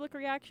sort of public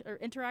reaction or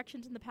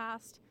interactions in the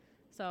past.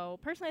 So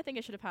personally, I think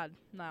it should have had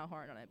Niall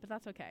Horan on it, but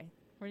that's okay.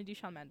 We're going to do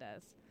Shawn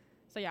Mendes.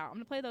 So yeah, I'm going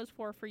to play those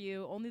four for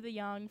you. Only the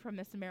Young from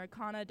Miss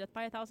Americana, Death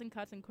by a Thousand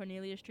Cuts, and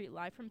Cornelia Street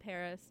live from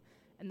Paris,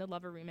 and the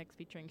Lover remix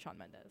featuring Shawn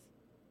Mendes.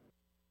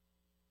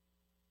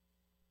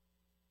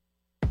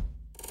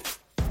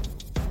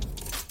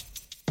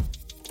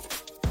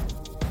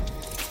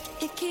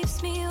 It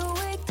keeps me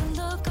awake, the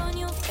look on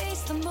your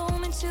face, the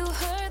moment you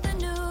heard the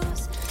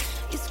news.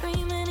 You're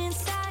screaming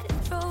inside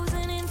and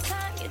frozen in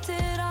time. You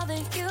did all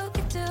that you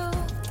could do.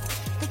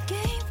 The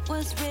game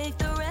was rigged,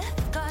 the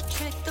ref got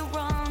tricked. The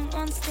wrong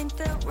ones think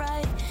they're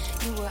right.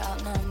 You were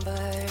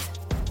outnumbered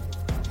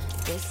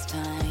this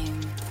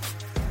time.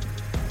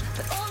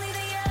 But only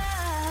the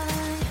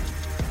young,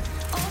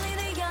 only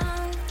the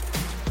young,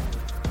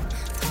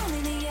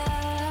 only the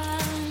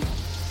young,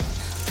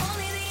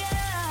 only the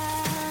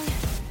young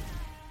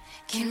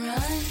can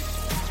run,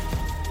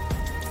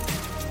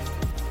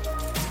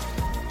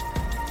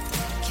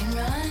 can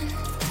run.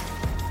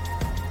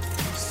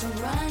 So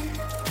run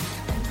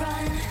and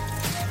run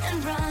and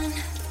run.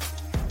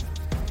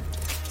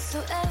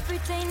 So every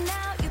day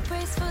now you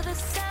brace for the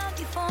sound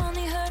you've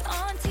only heard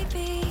on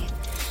TV.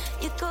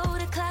 You go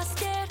to class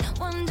scared,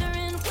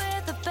 wondering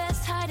where the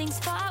best hiding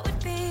spot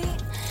would be.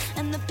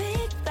 And the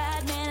big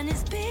bad man and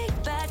his big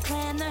bad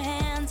clan, their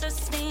hands are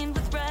stained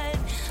with red.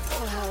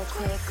 Oh, how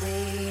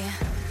quickly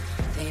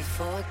they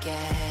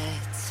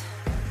forget.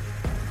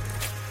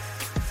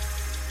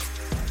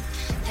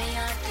 They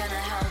aren't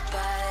gonna help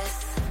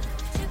us,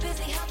 too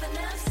busy helping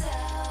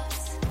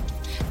themselves.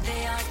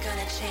 They aren't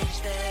gonna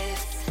change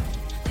this,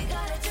 we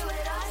gotta do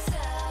it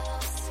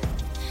ourselves.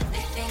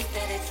 They think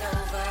that it's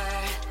over,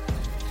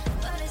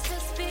 but it's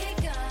just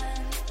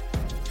begun.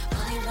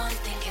 Only one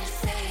thing can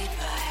save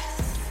us.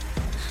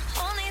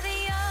 Only the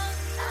young,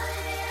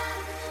 only the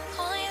young,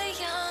 only the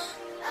young,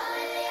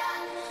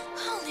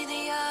 only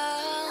the young,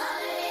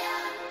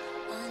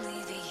 only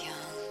the young,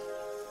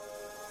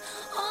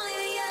 only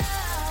the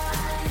young,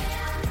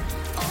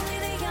 only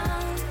the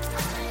young,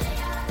 only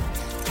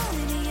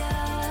the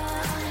young,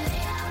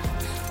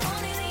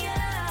 only the young, only the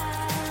young,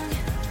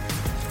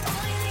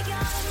 only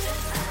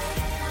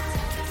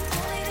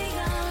the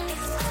young,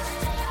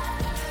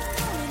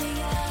 only the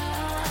young,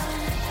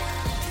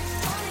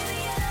 only the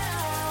young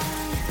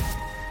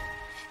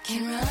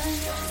can run,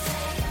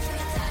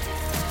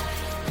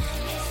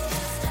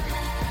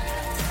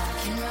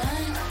 can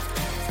run.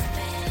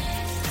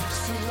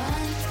 So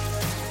run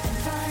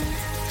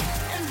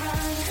and run and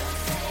run.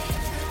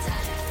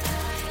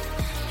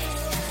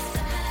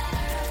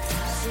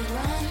 So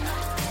run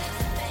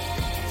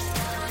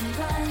and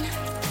run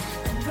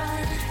and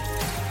run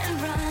and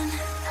run.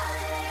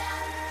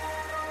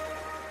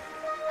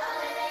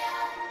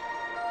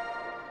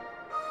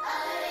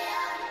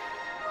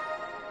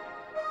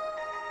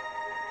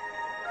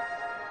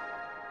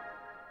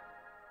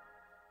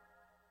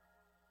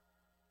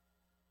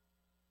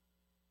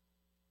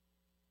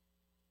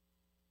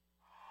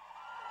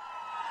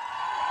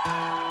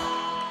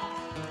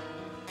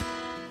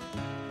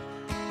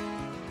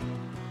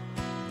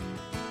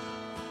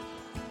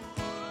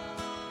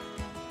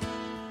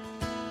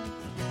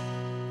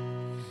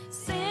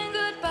 Saying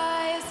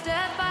goodbye is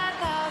death by a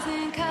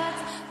thousand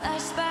cuts.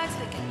 Flashbacks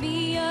picking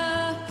me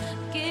up.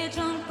 Get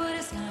drunk, but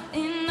it's not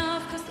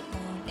enough. Cause the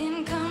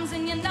morning comes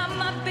and you're not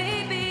my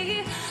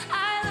baby.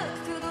 I look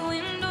through the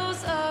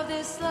windows of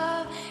this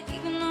love,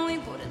 even though we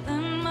boarded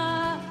them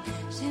up.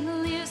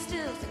 Chandelier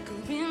still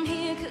flickering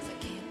here, cause I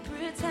can't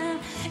pretend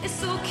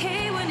it's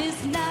okay when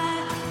it's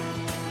not.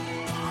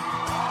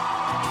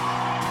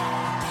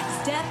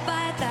 It's death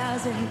by a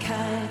thousand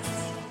cuts.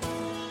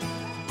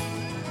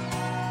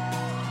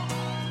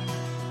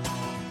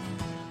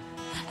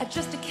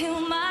 Just to kill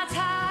my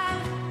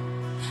time,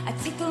 I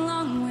take the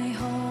long way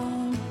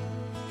home.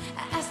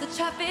 I ask the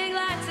traffic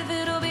lights if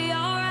it'll be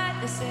alright.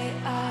 They say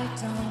I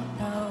don't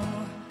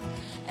know.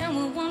 And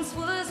what once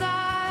was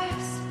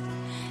ours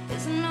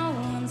is no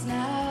one's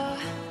now.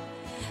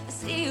 I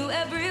see you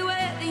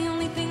everywhere, the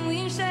only thing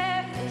we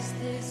share is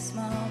this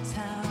small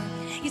town.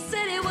 You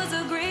said it was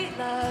a great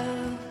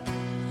love,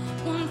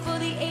 one for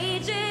the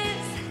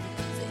ages.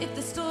 So if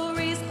the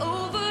story's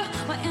over,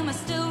 why am I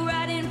still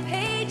writing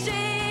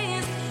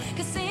pages?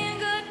 Cause saying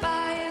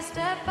goodbye is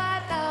death by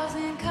a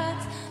thousand cuts.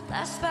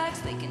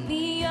 waking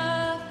me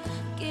up.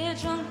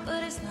 Get drunk,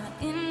 but it's not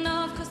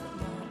enough, 'cause the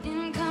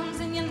morning comes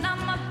and you're not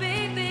my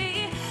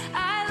baby.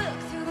 I look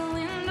through the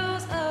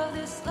windows of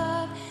this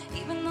love,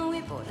 even though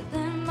we boarded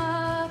them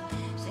up.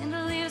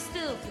 Chandeliers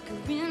still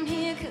flickering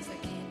here, 'cause I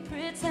can't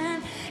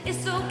pretend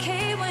it's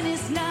okay when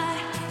it's not.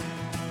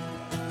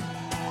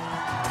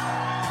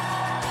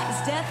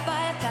 It's death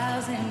by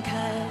 1,000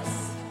 cuts.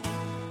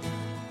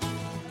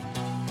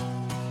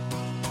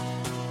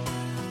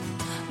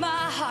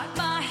 My heart,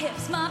 my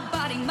hips, my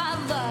body, my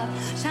love,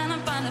 trying to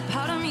find a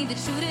part of me that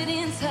you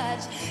didn't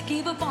touch.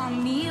 Gave up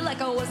on me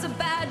like I was a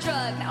bad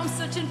drug. Now I'm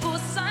searching for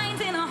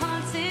signs in a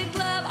haunted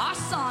club. Our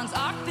songs,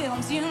 our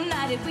films,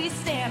 united we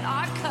stand.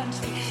 Our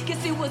country,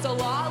 guess it was a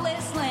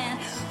lawless land.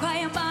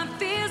 Quiet my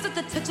fears with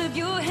the touch of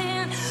your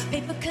hand.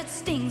 Paper cut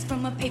stings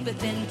from a paper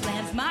thin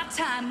plans. My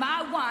time, my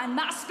wine,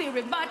 my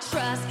spirit, my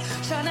trust.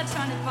 Trying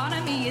to part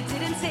of me, it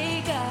didn't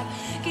take up.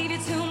 Gave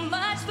you too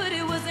much, but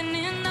it wasn't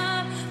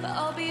enough. But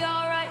I'll be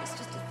alright, it's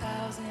just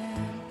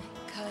 1,000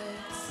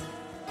 cuts.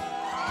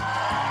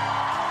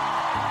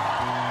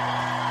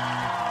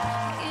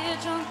 Get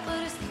drunk, but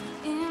it's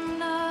not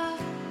enough,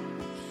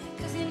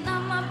 'cause you're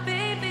not my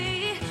baby.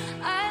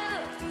 I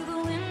look through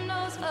the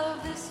windows of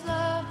this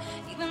love,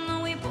 even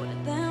though we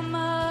boarded them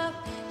up.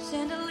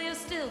 Chandeliers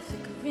still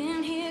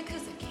flickering here,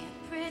 'cause I can't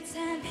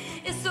pretend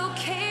it's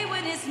okay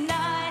when it's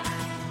not.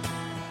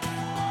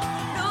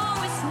 No,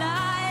 it's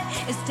not.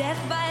 It's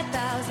death by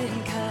 1,000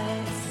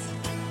 cuts.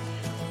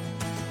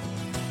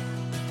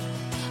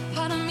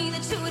 Part of me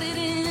that you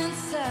didn't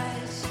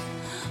touch.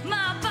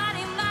 My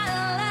body, my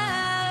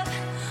love,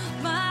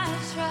 my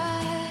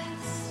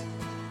trust.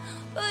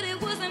 But it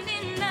wasn't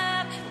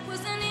enough, it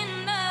wasn't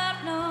enough,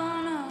 no,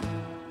 no.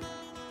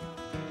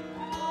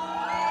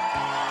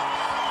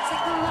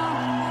 Take the long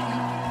way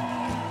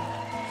home.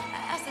 I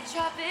asked the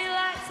traffic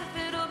lights if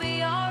it'll be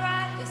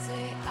alright. They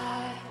say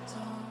I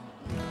don't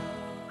know.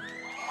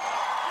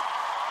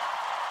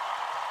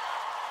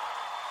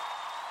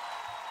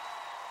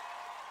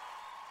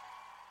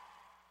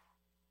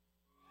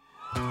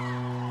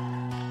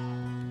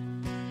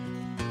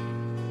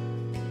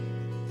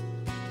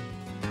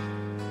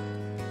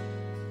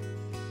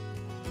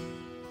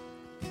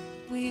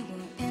 We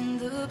were in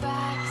the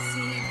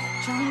backseat,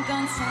 drunk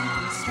on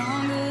something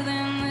stronger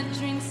than the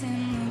drinks in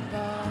the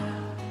bar.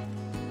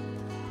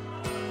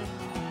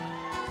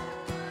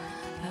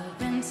 I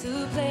rent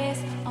a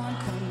place on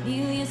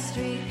Cornelia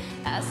Street.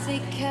 I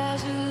sit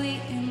casually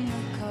in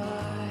the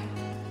car.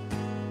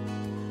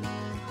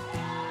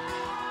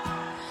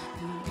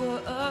 We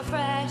were a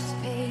fresh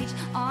page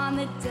on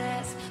the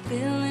desk,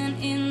 filling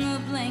in the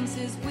blanks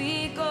as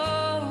we go.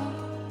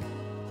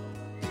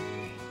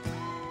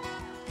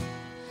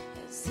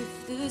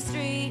 The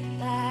street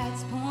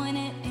lights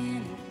pointed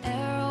in an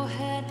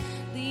arrowhead,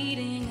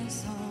 leading us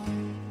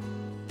home.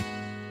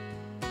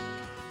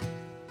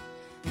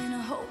 And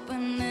I hope I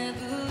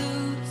never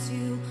lose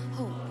you,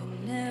 hope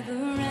it never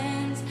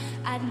ends.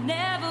 I'd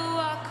never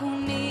walk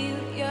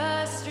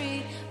Cornelia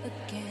Street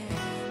again.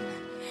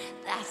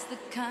 That's the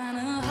kind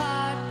of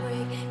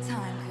heartbreak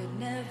time could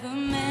never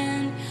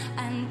mend.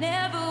 I'd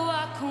never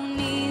walk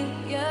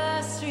Cornelia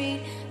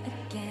Street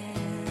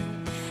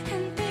again.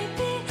 And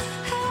baby,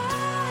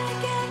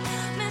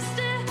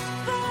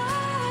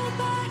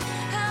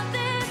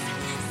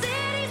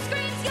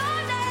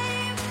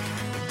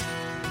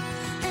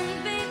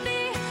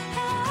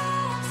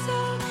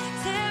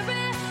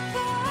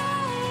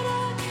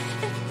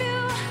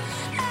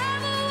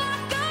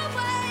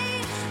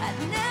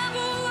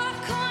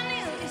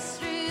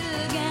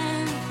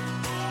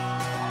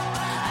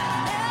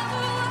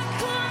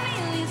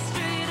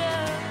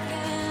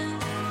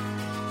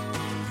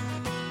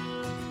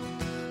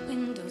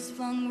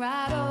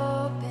 right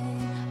open,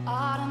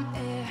 autumn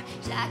air,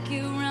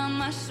 jacket around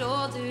my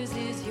shoulders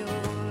is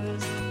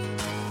yours.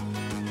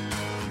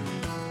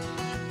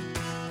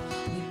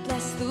 We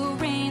bless the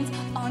rains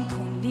on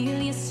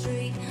Cornelia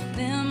Street,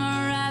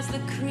 memorize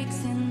the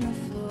creaks in the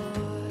floor.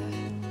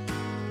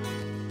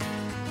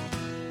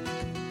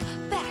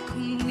 Back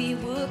when we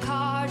were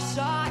card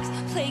sharks,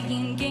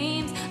 playing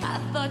games, I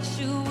thought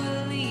you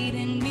were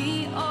leading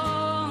me on.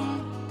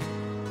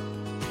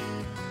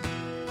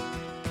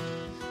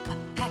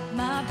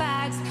 My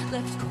bags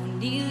left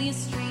Cornelia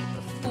Street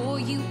before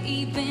you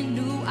even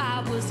knew I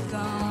was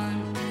gone.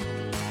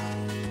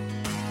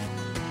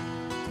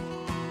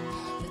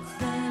 But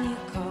then you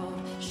called,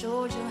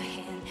 showed your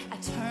hand. I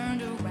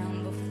turned around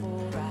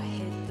before I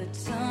hit the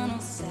tunnel,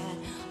 sat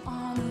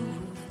on the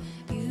roof,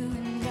 you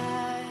and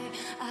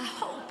I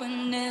hope I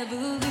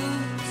never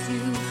lose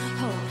you,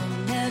 hope it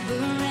never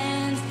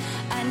ends.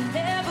 I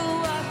never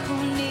walk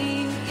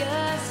Cornelia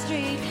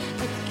Street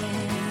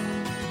again.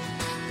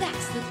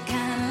 That's the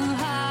kind of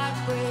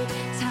heartbreak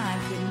time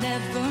could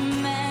never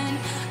mend.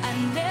 I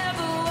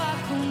never walk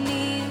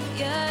Cornelia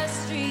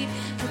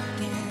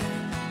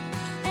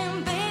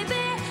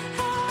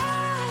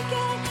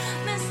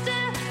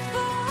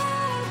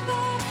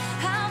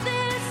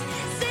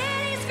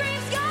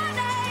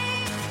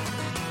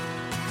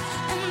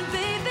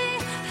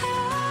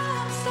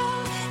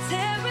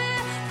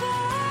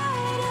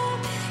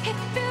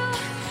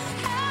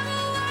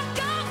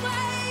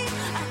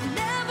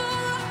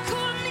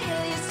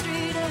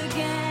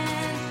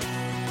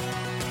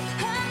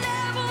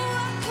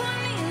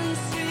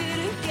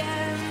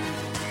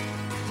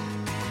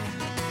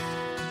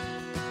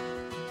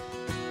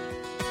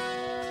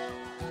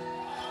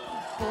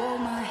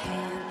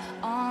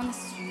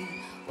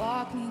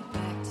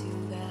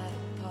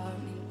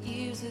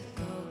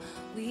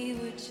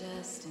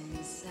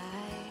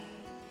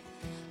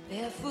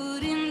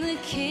Barefoot in the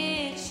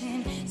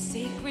kitchen,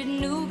 sacred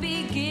new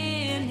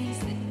beginnings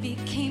that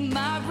became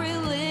my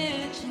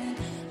religion.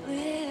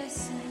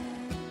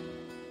 Listen,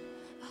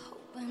 I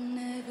hope I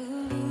never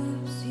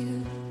lose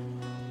you.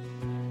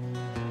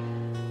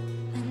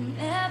 I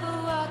never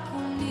walk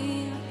on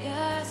near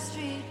your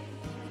street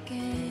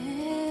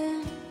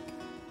again.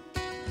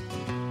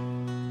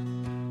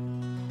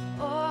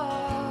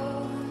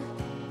 Oh,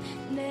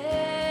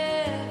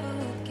 never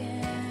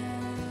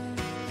again.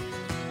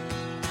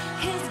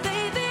 'Cause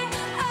baby,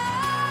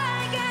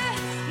 I get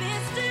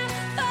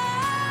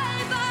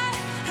mystified by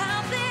how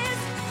this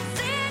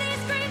city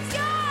screams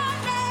your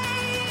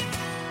name.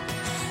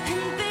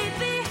 And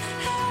baby,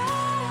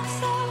 I'm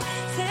so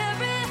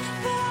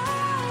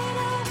terrified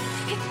of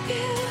if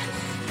you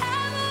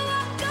ever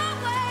walk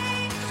away.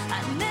 I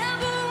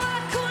never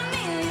walk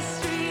Cornelia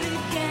Street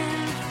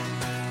again.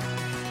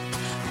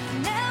 I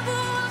never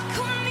walk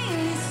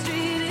Cornelia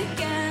Street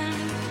again.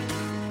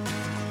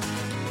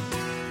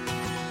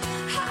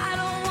 I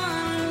don't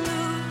wanna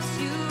lose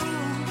you.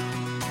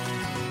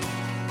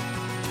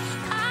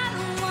 I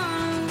don't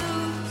wanna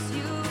lose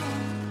you.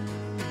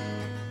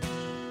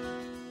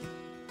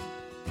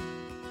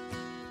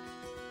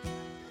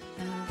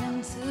 I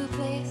went to a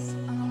place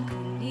on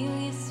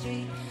Cornelia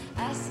Street.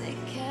 I said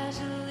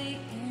casually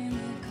in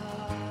the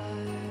car.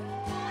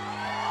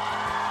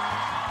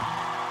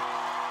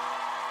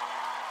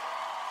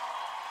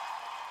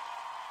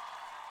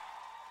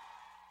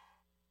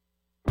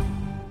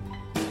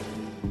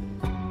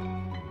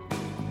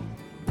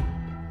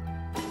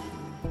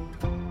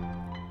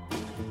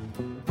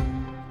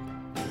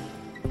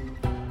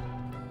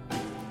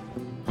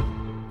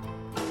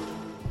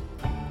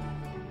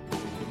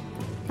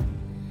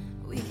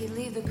 We could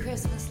leave the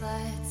Christmas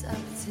lights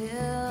up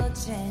till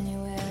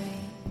January.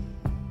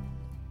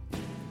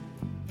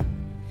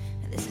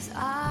 This is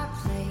our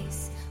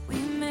place, we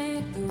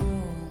make the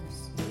rules.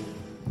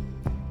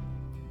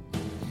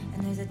 And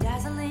there's a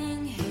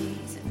dazzling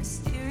haze, a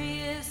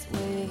mysterious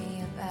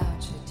way about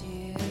you,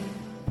 dear.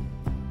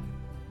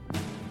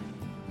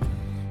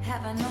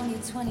 Have I known you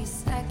 20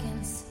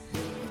 seconds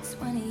or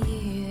 20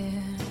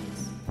 years?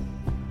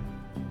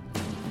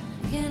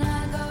 Can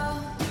I go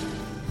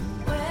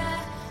where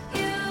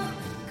you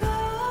go?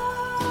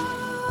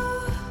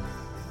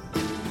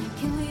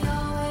 Can we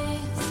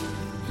always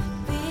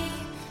be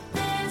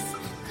this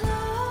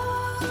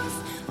close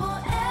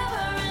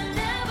forever and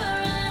ever?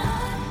 And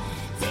on,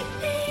 take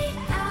me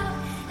out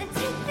and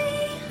take me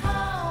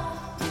home.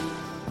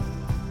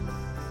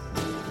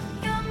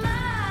 You're my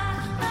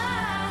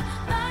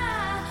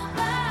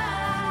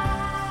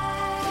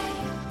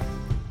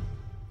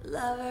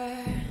lover.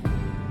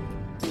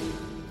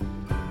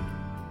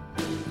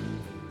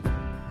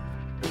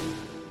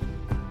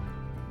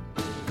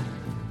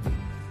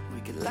 We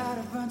could light a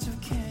bunch of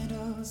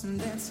candles and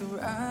dance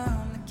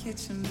around the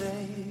kitchen,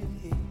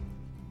 baby.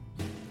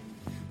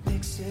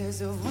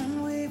 Pictures of when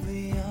we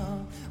were young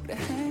would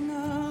hang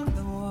on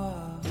the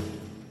wall.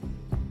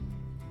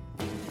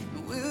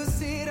 And we'll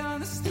sit on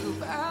the stoop,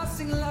 I'll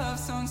sing love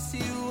songs to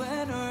you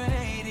when we're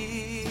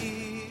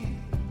 80.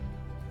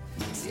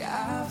 See,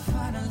 I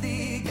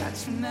finally got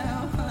you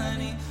now,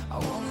 honey. I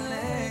won't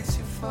let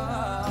you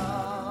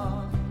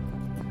fall.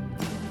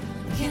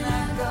 Can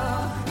I go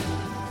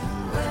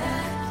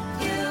where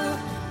you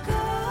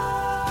go?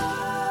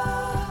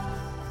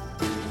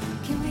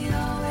 Can we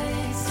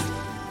always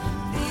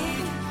be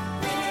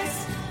this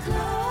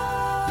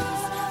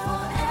close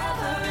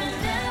forever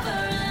and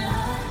ever? And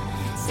on,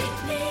 take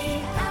me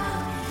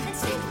out and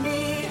take me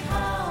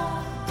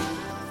home.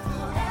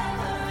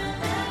 Forever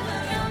and ever,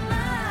 you're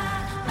my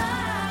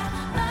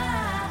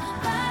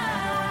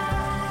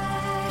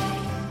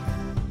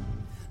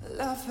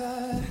lover.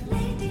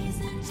 Ladies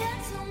and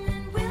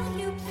gentlemen, will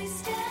you please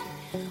stand?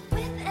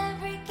 With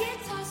every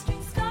guitar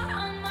string scar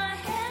on my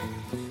hand,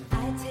 I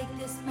take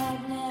this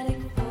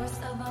magnetic force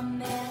of a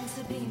man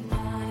to be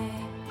my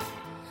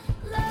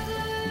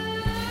lover.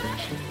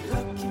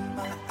 Look in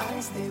my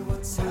eyes, they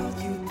will tell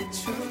you the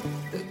truth.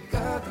 The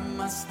girl in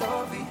my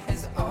story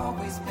has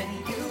always been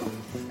you.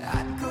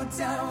 I'd go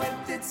down with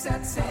the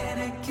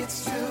Titanic, it's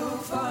true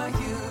for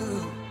you.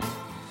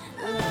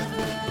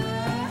 Lover.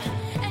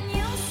 And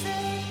you'll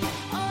say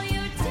all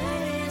you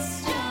did is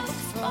just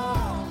for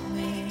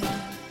me.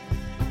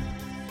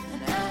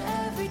 And at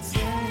every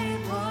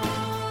table,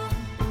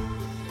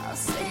 I'll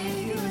save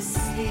you a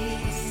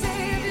seat.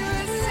 Save you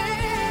a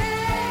seat.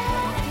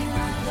 Can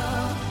I go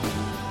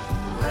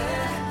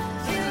Where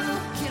you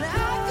can I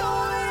go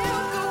where you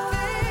go,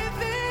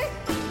 baby?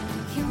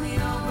 Can we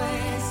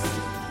always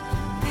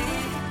be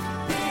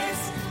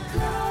this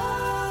close?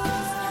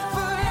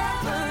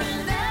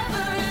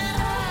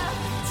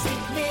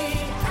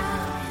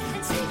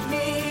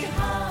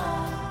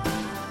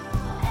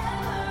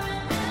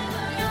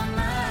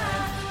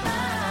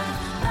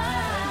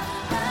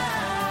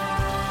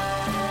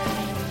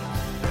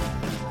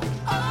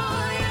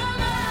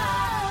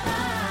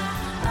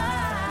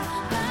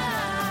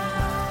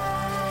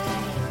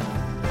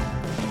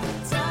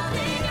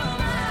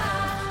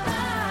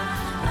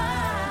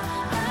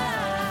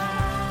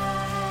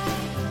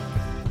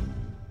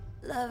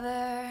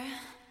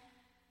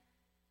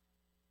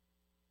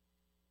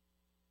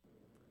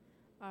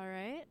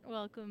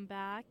 welcome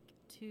back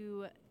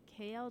to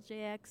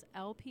KLJX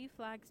LP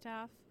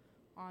Flagstaff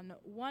on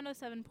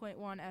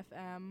 107.1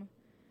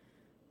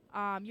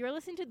 FM. You're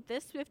listening to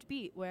This Swift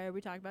Beat, where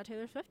we talk about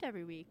Taylor Swift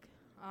every week.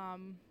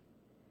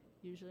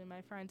 Usually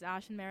my friends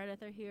Ash and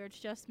Meredith are here. It's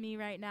just me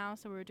right now,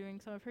 so we're doing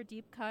some of her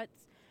deep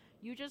cuts.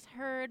 You just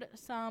heard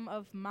some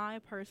of my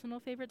personal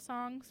favorite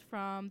songs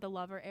from the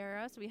Lover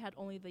era. So we had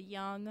Only the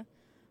Young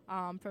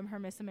from her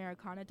Miss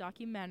Americana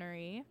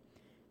documentary.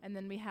 And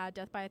then we had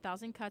Death by a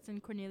Thousand Cuts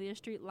and Cornelia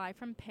Street Live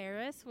from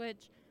Paris,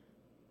 which,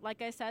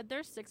 like I said,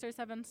 there's 6 or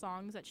 7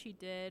 songs that she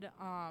did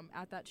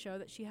at that show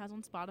that she has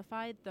on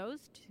Spotify.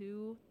 Those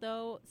 2,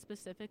 though,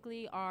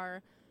 specifically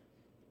are,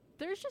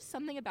 there's just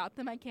something about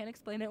them. I can't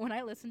explain it when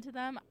I listen to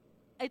them.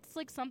 It's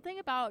like something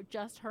about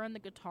just her and the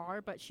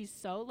guitar, but she's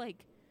so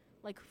like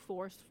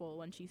forceful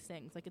when she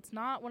sings. Like, it's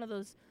not one of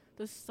those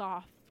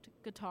soft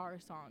guitar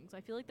songs.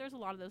 I feel like there's a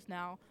lot of those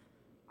now.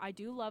 I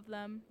do love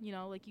them, you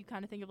know, like you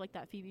kind of think of like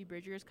that Phoebe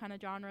Bridgers kind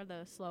of genre,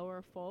 the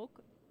slower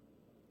folk.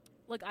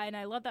 Like,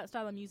 I love that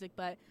style of music,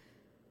 but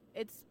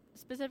it's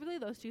specifically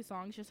those 2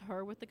 songs, just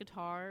her with the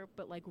guitar,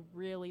 but like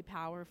really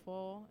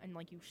powerful, and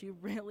like she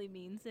really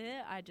means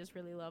it. I just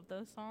really love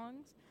those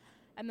songs.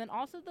 And then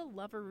also the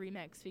Lover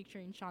remix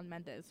featuring Shawn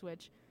Mendes,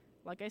 which,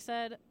 like I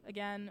said,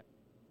 again,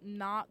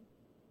 not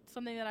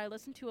something that I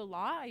listen to a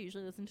lot. I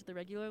usually listen to the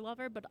regular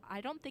Lover, but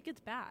I don't think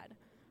it's bad.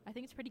 I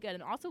think it's pretty good.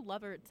 And also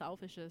Lover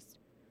itself is just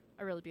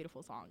a really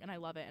beautiful song, and I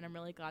love it, and I'm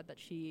really glad that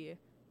she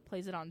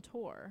plays it on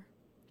tour,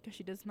 because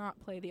she does not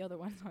play the other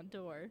ones on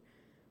tour.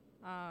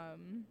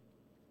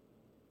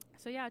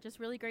 So yeah, just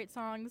really great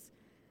songs,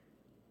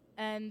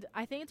 and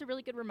I think it's a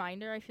really good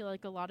reminder. I feel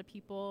like a lot of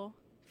people,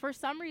 for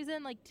some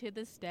reason, like to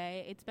this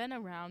day, it's been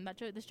around,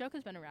 this joke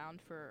has been around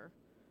for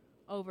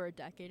over a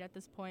decade at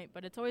this point,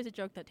 but it's always a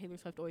joke that Taylor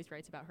Swift always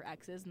writes about her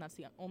exes, and that's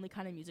the only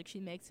kind of music she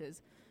makes,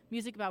 is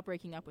music about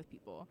breaking up with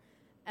people.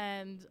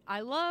 And I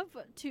love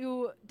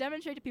to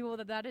demonstrate to people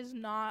that that is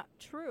not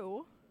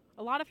true.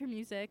 A lot of her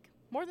music,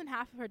 more than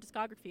half of her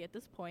discography at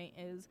this point,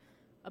 is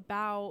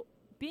about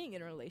being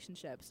in a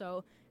relationship.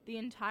 So the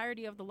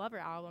entirety of the Lover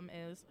album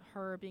is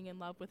her being in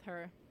love with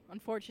her,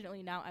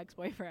 unfortunately now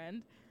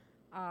ex-boyfriend,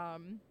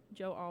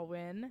 Joe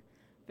Alwyn.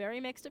 Very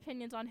mixed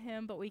opinions on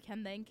him, but we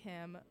can thank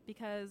him,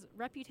 because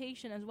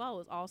Reputation as well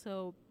is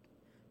also,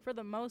 for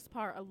the most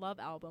part, a love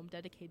album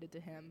dedicated to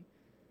him.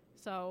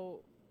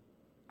 So,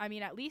 I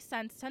mean, at least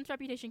since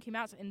Reputation came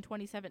out in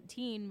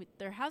 2017,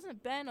 there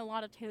hasn't been a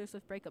lot of Taylor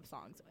Swift breakup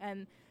songs.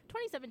 And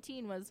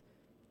 2017 was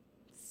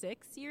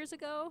 6 years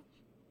ago?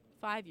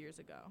 5 years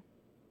ago.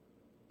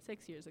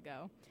 6 years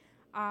ago.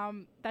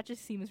 That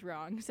just seems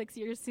wrong. 6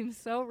 years seems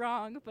so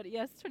wrong, but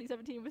yes,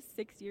 2017 was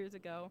 6 years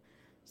ago.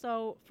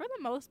 So, for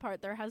the most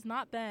part, there has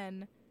not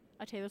been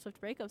a Taylor Swift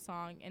breakup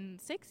song in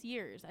 6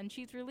 years. And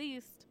she's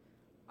released,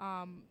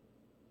 5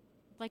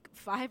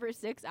 or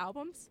 6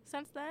 albums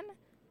since then.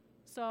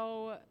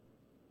 So,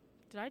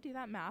 did I do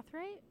that math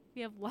right?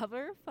 We have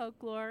Lover,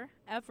 Folklore,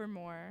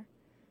 Evermore,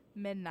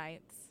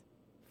 Midnights,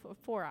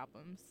 4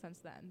 albums since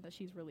then that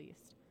she's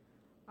released.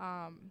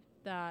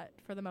 That,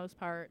 for the most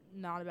part,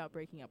 not about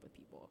breaking up with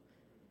people.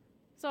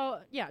 So,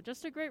 yeah,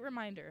 just a great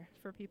reminder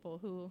for people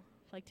who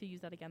like to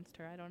use that against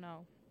her. I don't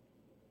know.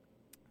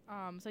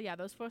 So, yeah,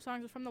 those 4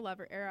 songs are from the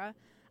Lover era.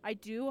 I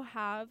do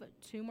have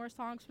 2 more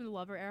songs from the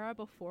Lover era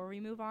before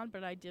we move on,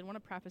 but I did want to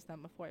preface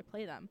them before I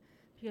play them,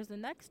 because the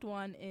next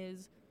one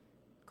is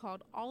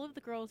called All of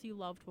the Girls You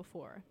Loved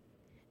Before.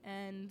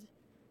 And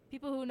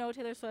people who know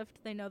Taylor Swift,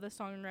 they know this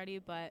song already,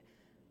 but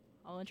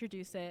I'll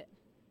introduce it.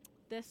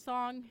 This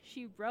song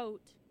she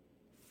wrote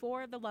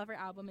for the Lover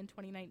album in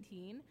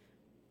 2019,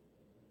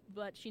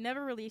 but she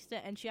never released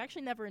it, and she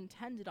actually never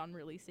intended on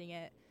releasing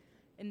it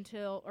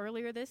until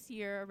earlier this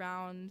year,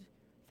 around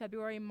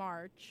February,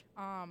 March.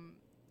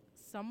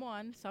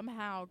 Someone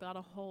somehow got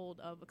a hold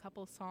of a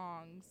couple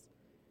songs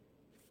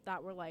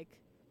that were like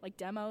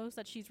demos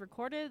that she's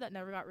recorded that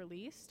never got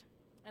released.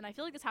 And I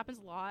feel like this happens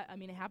a lot. I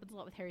mean, it happens a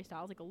lot with Harry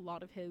Styles. Like, a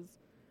lot of his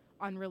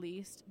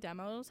unreleased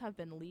demos have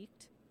been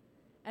leaked.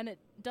 And it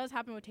does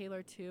happen with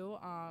Taylor, too.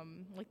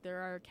 Like,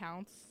 there are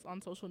accounts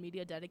on social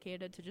media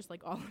dedicated to just,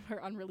 like, all of her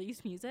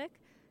unreleased music.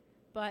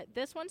 But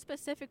this one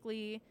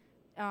specifically,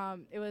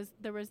 there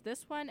was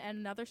this one and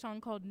another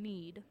song called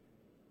Need.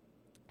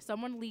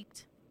 Someone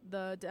leaked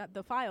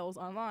the files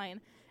online,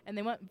 and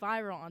they went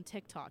viral on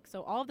TikTok.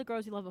 So All of the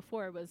Girls You Loved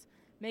Before was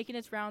making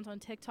its rounds on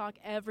TikTok.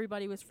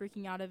 Everybody was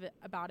freaking out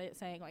about it,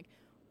 saying, like,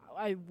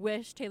 I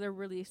wish Taylor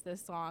released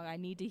this song. I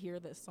need to hear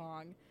this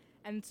song.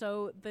 And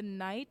so the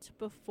night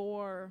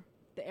before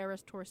the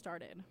Eras Tour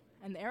started,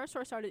 and the Eras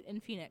Tour started in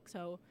Phoenix,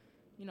 so,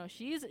 you know,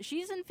 she's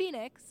in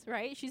Phoenix,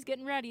 right? She's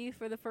getting ready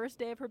for the first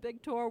day of her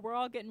big tour. We're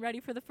all getting ready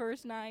for the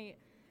first night.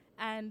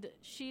 And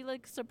she,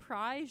 like,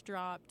 surprise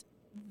dropped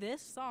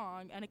this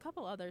song and a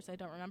couple others I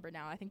don't remember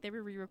now. I think they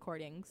were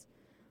re-recordings.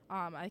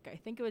 I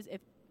think it was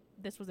If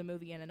This Was a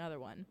Movie and another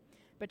one.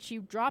 But she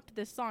dropped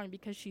this song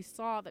because she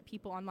saw that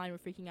people online were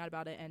freaking out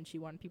about it, and she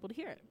wanted people to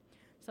hear it.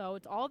 So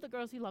it's All of the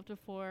Girls You Loved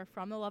Before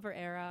from the Lover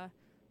era.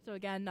 So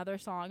again, another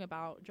song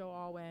about Joe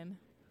Alwyn,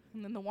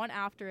 And then the one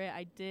after it,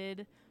 I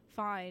did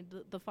find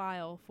the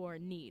file for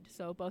Need.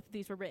 So both of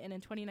these were written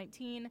in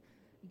 2019,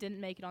 didn't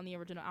make it on the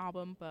original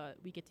album, but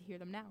we get to hear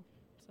them now.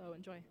 So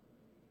enjoy.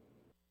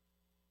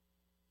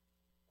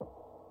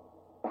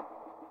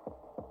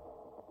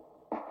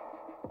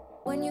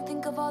 When you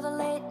think of all the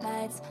late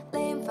nights,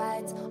 lame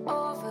fights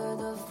over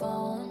the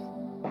phone.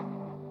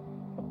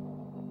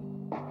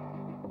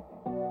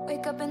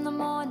 Wake up in the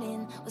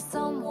morning with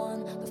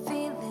someone but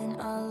feeling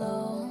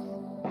alone.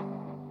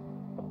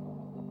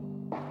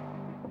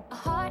 A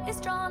heart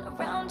is drawn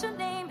around your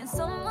name in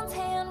someone's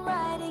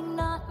handwriting,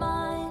 not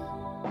mine.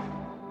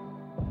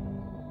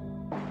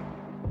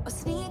 Or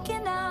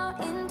sneaking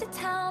out into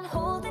town,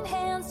 holding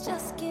hands,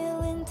 just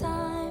killing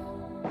time.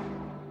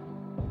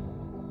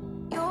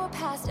 Your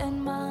past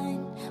and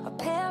mine are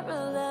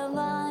parallel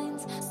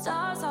lines,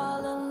 stars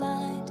all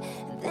aligned,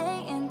 and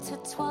they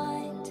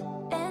intertwined.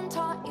 And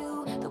taught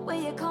you the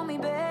way you call me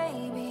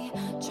baby,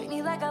 treat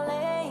me like a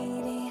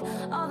lady.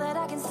 All that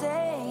I can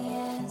say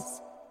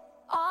is,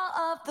 all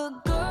of the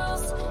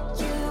girls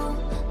you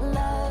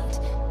loved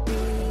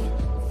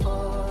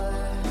before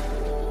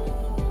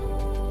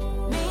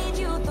made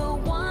you the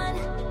one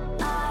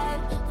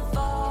I've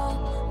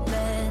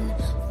fallen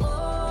for.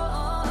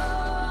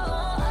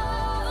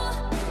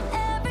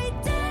 Every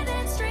dead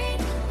end street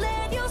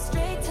led you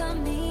straight to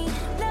me.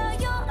 Now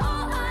you're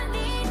all I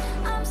need.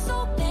 I'm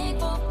so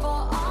thankful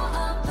for all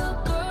of the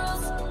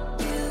girls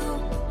you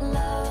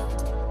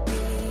loved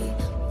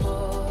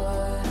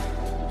before.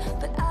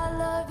 But I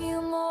love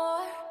you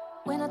more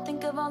when I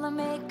think of all the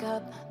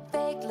makeup,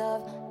 fake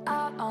love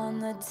out on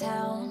the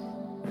town.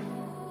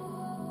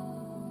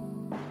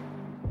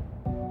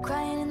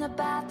 Crying in the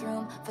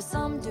bathroom for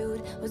some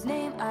dude whose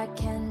name I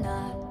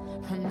cannot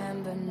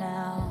remember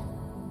now.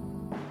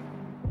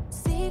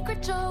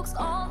 Secret jokes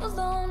all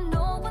alone,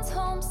 no one's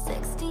home,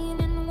 16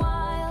 and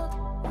wild.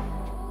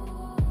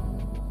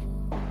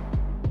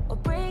 Or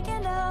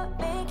breaking up,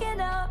 making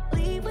up,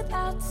 leave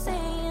without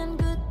saying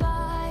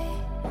goodbye.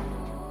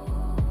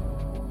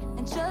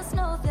 And just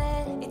know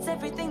that it's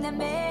everything that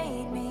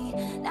made me.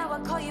 Now I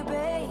call you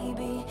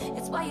baby,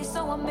 it's why you're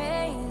so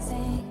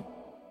amazing.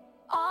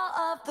 All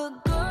of the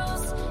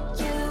girls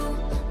you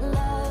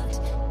loved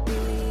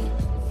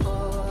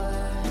before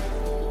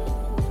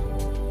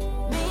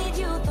made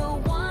you the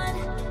one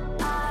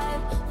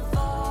I've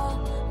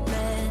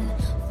fallen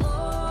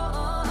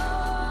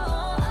for.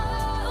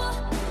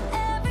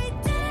 Every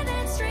dead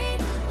end street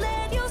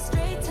led you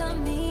straight to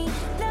me.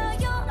 Now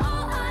you're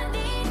all I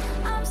need.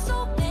 I'm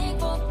so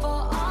thankful for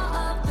all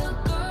of the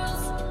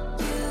girls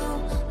you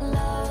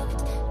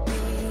loved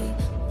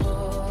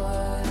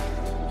before.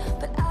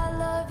 But I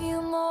love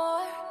you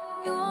more.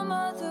 Your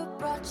mother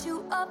brought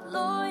you up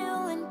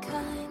loyal and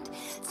kind.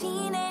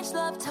 Teenage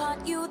love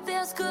taught you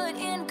there's good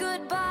in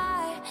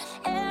goodbye.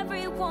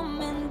 Every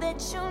woman that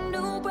you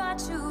knew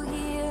brought you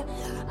here.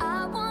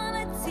 I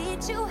wanna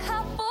teach you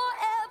how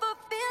forever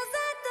feels.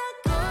 Like the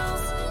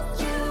girls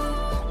you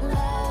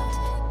loved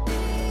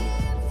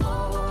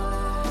before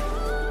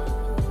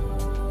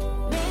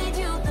made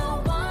you the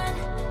one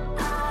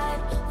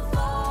I've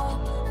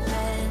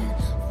fallen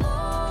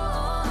for.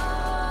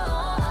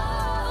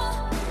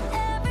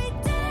 Every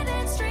dead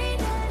end street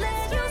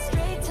led you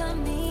straight to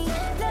me.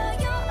 Now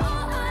you're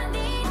all I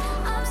need.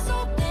 I'm so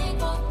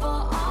thankful for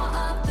all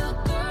of the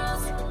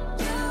girls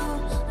you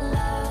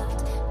loved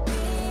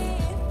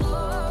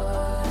before.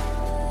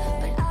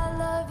 But I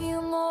love you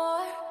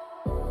more.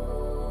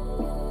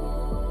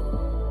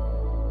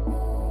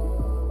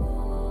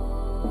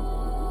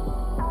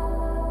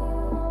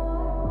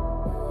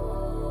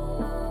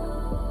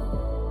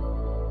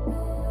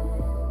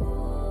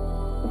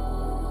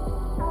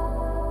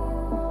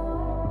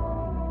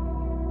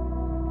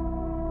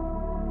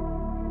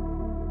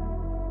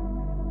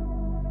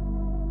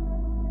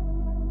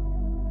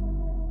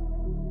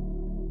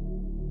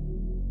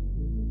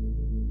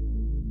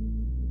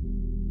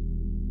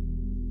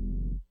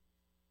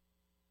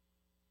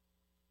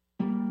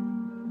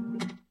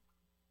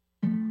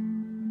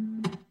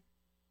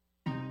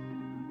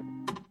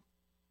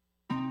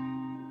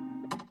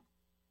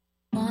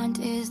 Want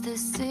is the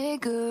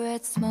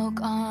cigarette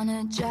smoke on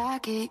a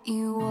jacket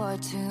you wore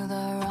to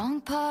the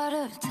wrong part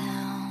of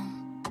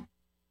town.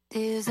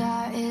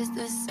 Desire is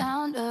the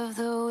sound of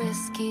the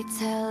whiskey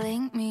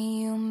telling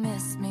me you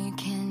miss me.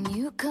 Can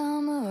you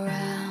come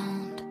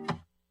around?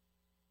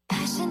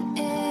 Passion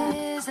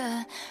is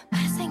a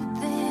passing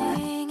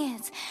thing.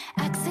 It's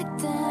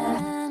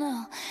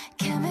accidental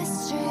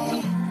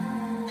chemistry.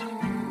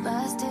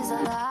 Lust is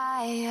a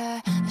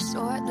liar, a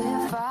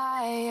short-lived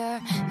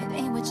fire. It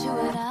ain't what you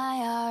and I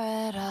are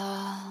at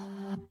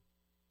all.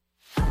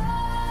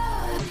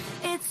 Oh,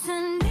 it's a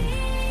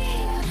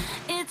need,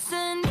 it's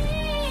a need.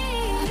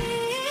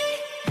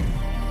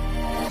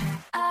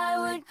 I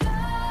would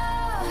go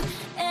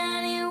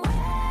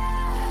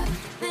anywhere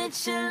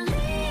that you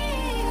lead.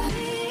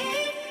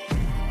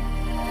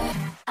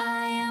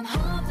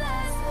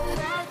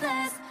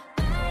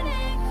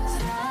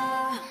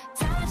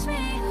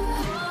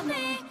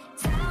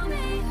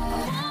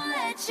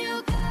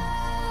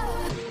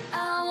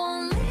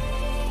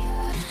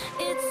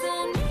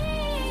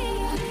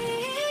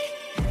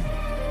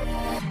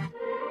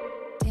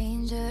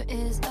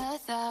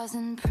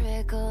 1,000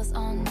 prickles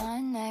on my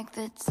neck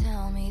that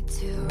tell me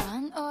to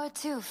run or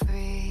to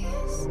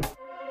freeze.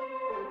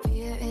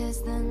 Fear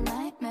is the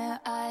nightmare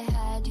I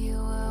had. You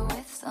were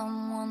with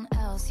someone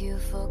else, you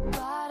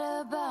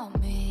forgot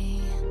about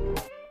me.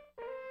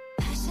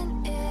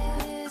 Passion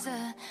is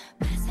a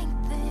passing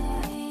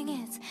thing,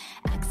 it's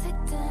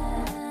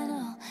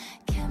accidental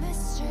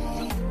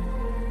chemistry.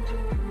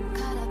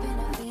 Caught up in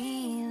a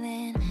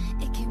feeling,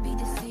 it can be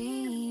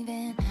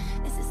deceiving.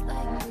 This is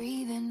like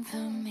breathing for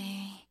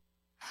me.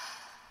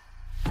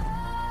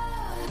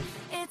 Oh,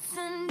 it's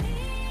a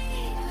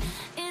need,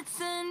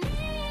 it's a need.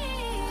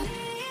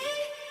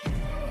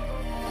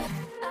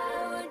 I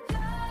would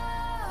go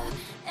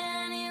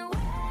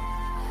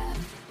anywhere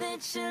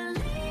that you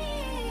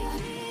lead.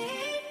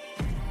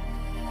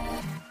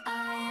 I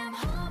am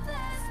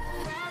hopeless,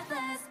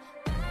 breathless,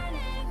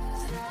 burning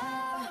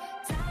slow.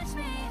 Touch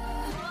me,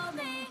 hold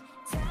me,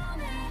 tell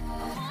me I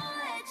won't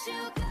let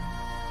you go.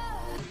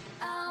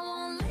 I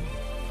won't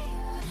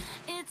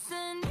leave, it's a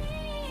need.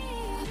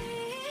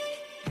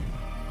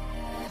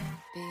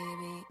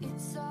 Baby,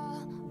 it's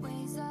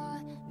always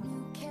a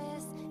new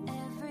kiss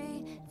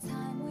every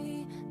time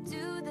we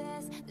do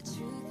this. The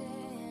truth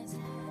is,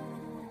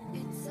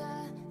 it's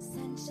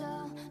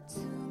essential to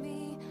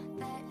me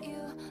that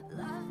you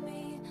love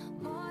me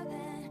more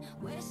than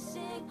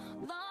wishing,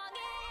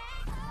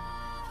 longing.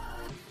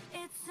 Oh,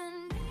 it's a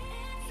need,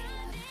 it's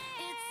a need.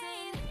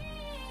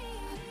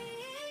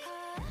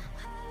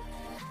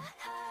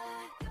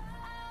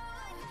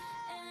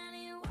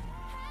 Anywhere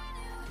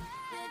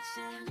that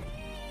you lead.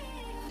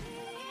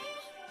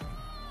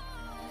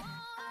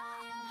 I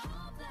am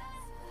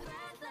hopeless,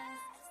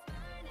 breathless,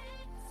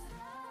 burning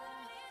slow.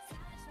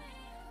 Touch me,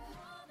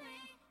 hold me,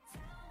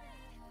 tell me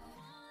I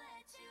won't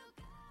let you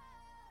go.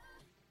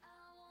 I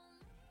won't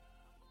leave.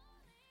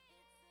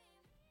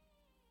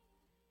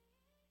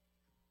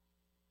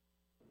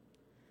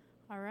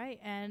 All right,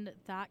 and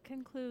that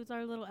concludes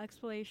our little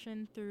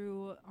exploration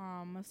through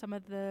some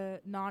of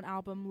the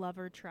non-album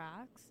Lover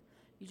tracks.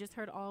 You just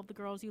heard All of the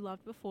Girls You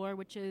Loved Before,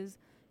 which is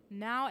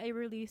now a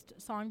released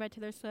song by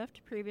Taylor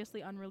Swift, previously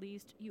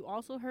unreleased. You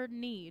also heard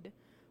Need,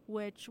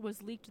 which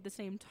was leaked at the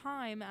same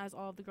time as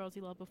All of the Girls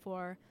You Loved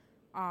Before,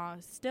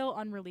 still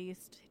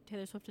unreleased.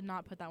 Taylor Swift did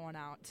not put that one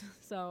out,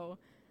 so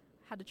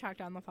had to track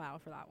down the file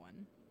for that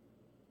one.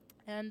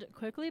 And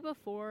quickly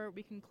before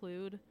we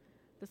conclude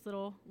this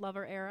little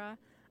Lover era,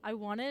 I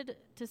wanted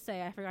to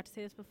say, I forgot to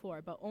say this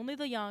before, but Only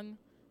the Young,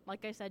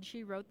 like I said,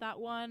 she wrote that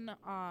one,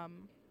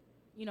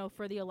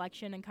 for the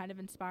election and kind of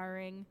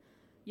inspiring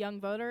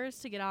young voters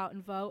to get out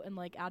and vote and,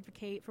 like,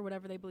 advocate for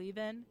whatever they believe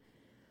in.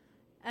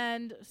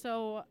 And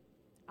so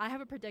I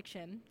have a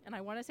prediction, and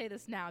I want to say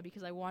this now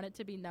because I want it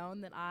to be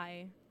known that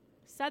I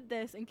said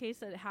this in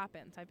case it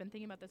happens. I've been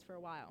thinking about this for a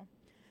while.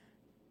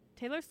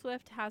 Taylor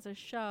Swift has a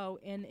show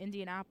in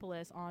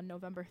Indianapolis on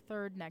November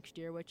 3rd next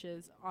year, which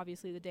is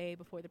obviously the day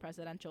before the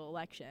presidential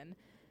election.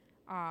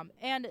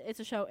 And it's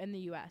a show in the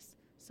U.S.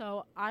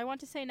 So I want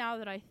to say now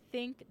that I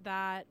think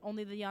that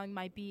Only the Young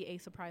might be a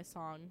surprise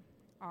song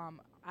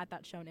at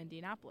that show in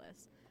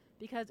Indianapolis,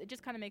 because it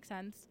just kind of makes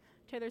sense.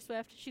 Taylor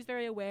Swift, she's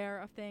very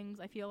aware of things,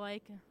 I feel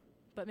like,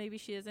 but maybe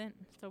she isn't,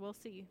 so we'll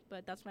see.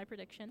 But that's my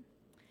prediction.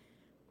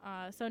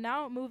 So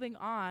now moving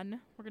on,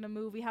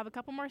 we have a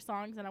couple more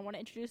songs, and I want to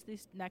introduce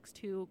these next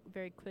two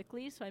very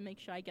quickly so I make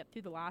sure I get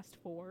through the last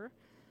four.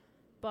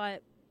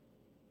 But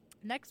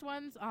next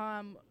ones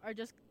are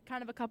just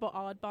kind of a couple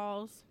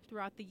oddballs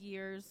throughout the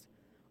years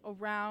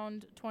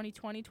around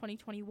 2020,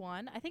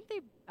 2021. I think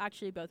they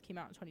actually both came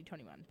out in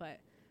 2021, but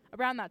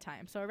around that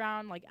time. So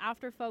around, like,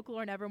 after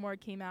Folklore and Evermore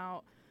came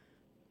out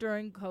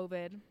during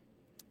COVID,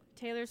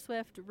 Taylor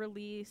Swift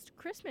released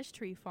Christmas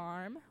Tree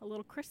Farm, a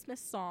little Christmas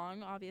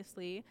song,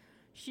 obviously.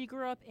 She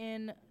grew up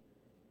in...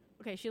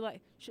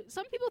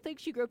 some people think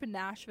she grew up in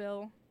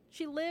Nashville.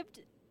 She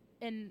lived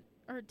in...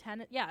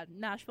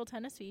 Nashville,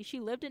 Tennessee. She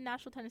lived in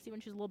Nashville, Tennessee when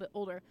she was a little bit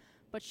older,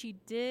 but she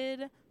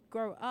did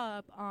grow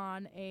up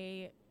on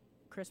a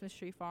Christmas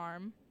tree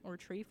farm, or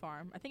tree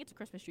farm. I think it's a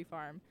Christmas tree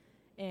farm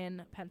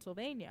in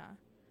Pennsylvania.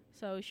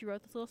 So she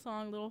wrote this little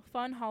song, little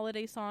fun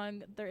holiday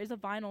song. There is a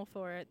vinyl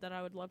for it that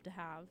I would love to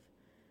have.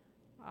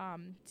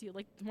 It's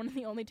like one of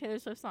the only Taylor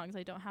Swift songs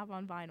I don't have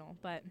on vinyl,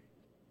 but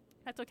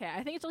that's okay.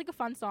 I think it's like a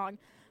fun song.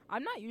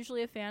 I'm not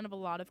usually a fan of a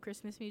lot of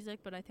Christmas music,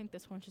 but I think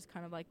this one's just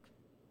kind of like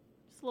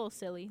just a little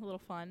silly, a little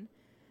fun.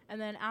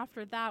 And then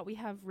after that, we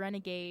have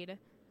Renegade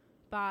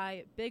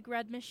by Big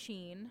Red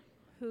Machine,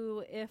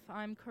 who, if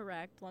I'm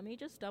correct, let me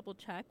just double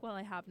check while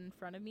I have it in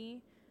front of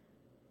me,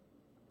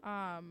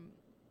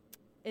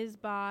 is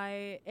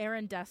by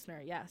Aaron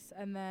Dessner, yes.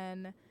 And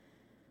then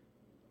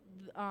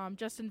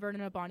Justin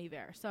Vernon and Bon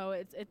Iver. So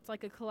it's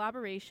like a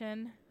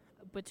collaboration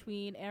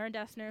between Aaron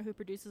Dessner, who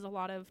produces a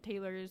lot of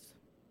Taylor's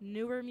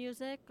newer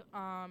music.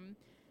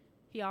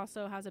 He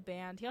also has a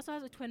band. He also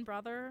has a twin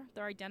brother.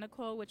 They're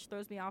identical, which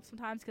throws me off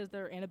sometimes because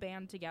they're in a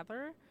band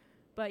together.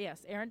 But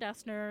yes, Aaron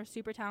Dessner,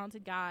 super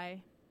talented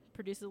guy,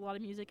 produces a lot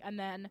of music. And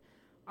then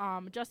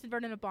Justin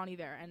Vernon and Bon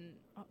Iver,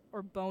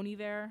 or Bon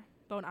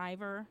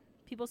Iver.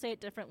 People say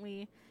it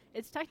differently.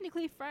 It's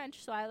technically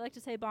French, so I like to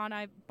say Bon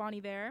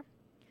Iver,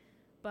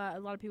 but a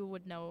lot of people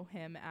would know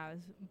him as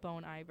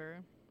Bon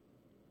Iver.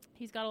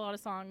 He's got a lot of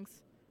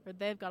songs, or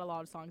they've got a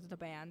lot of songs as a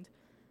band.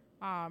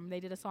 They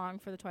did a song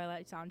for the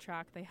Twilight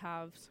soundtrack. They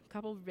have a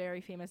couple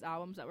very famous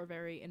albums that were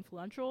very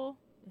influential,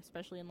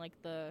 especially in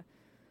like the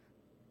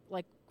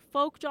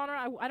folk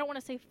genre. I don't want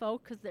to say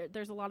folk because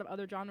there's a lot of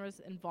other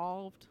genres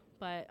involved,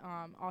 but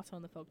also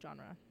in the folk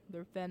genre.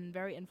 They've been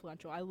very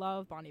influential. I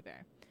love Bon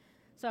Iver.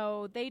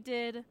 So they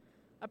did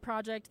a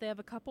project. They have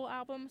a couple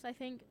albums, I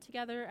think,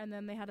 together, and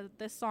then they had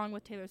this song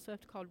with Taylor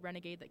Swift called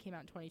Renegade that came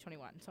out in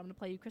 2021. So I'm going to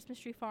play you Christmas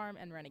Tree Farm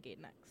and Renegade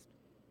next.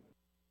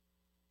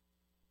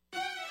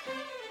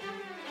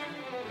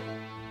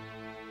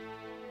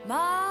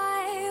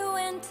 My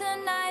winter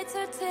nights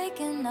are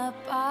taken up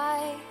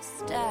by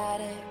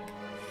static,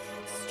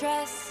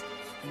 stress,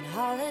 and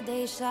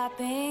holiday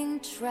shopping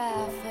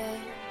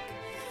traffic.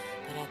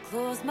 But I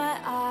close my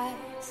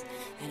eyes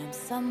and I'm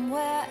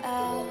somewhere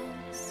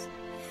else,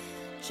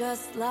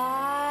 just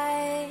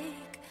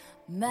like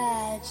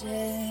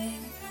magic.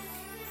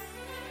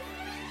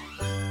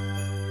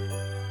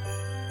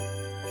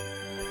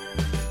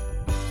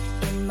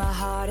 My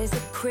heart is a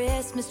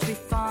Christmas tree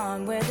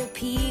farm where the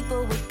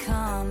people would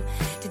come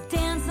to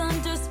dance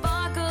under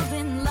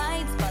sparkling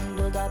lights,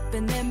 bundled up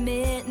in their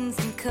mittens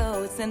and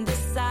coats, and the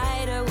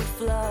cider would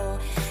flow.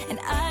 And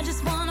I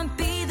just wanna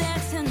be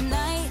there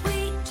tonight.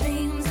 Sweet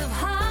dreams of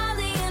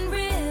holly and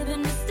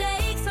ribbon,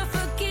 mistakes are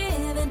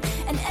forgiven,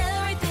 and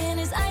everything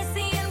is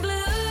icy and blue.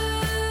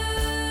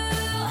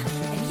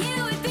 And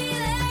you would be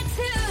there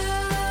too,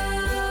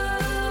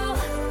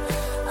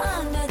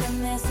 under the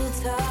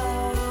mistletoe.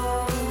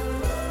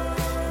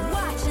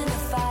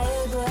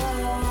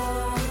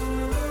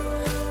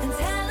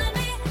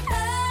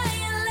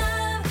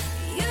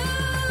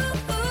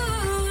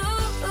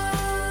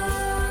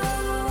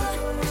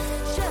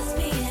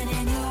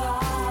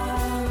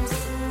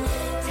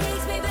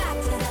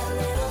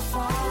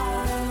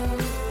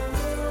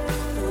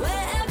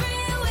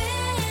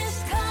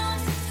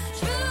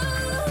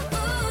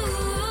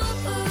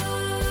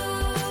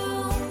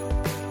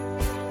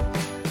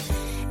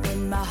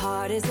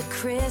 Is a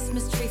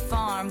Christmas tree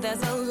farm.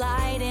 There's a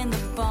light in the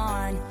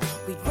barn.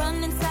 We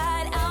run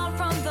inside out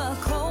from the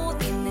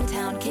cold. In the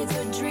town, kids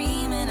are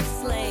dreaming of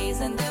sleighs,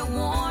 and they're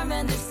warm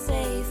and they're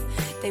safe.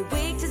 They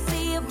wake to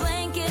see a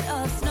blanket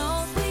of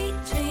snow. Sweet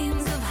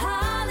dreams of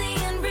holly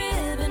and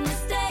ribbon,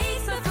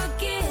 mistakes are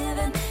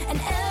forgiven,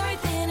 and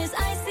everything is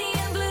icy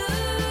and blue.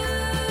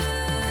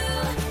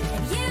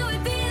 And you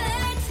would be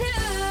there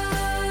too,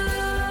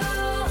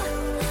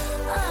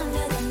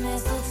 under the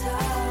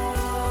mistletoe.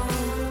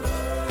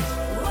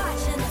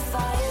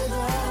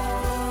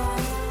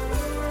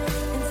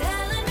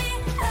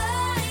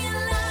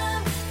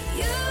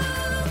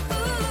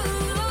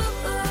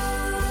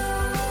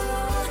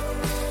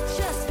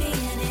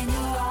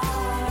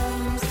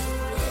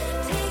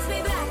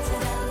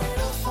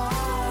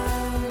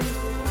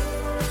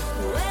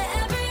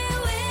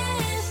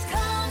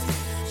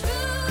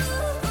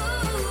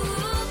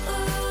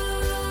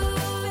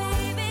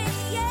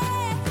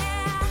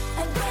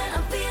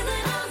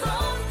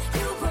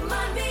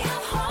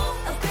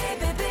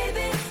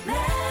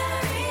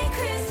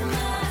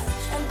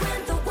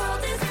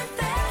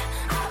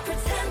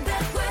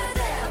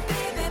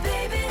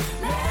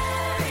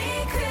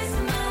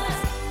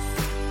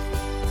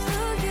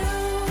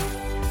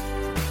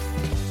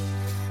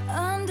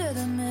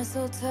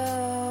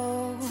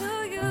 Mistletoe to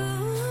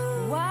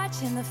you,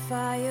 watching the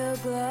fire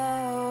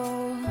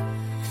glow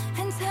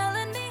and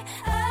telling me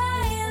I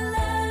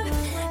love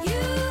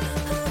you.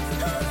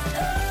 Oh,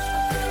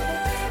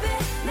 baby, baby,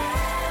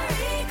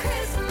 Merry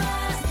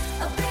Christmas.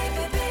 Oh,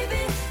 baby,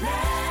 baby,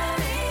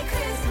 Merry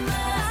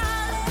Christmas.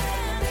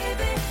 Oh,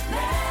 baby,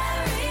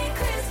 Merry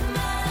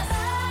Christmas.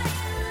 I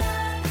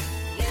love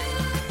you.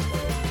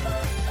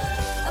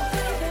 Oh,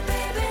 baby,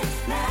 baby,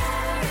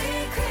 Merry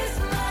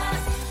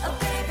Christmas. Oh,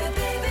 baby,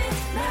 baby,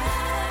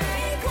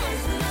 Merry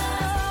Christmas.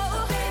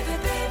 Oh, baby,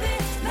 baby,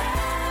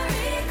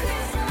 Merry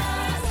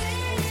Christmas.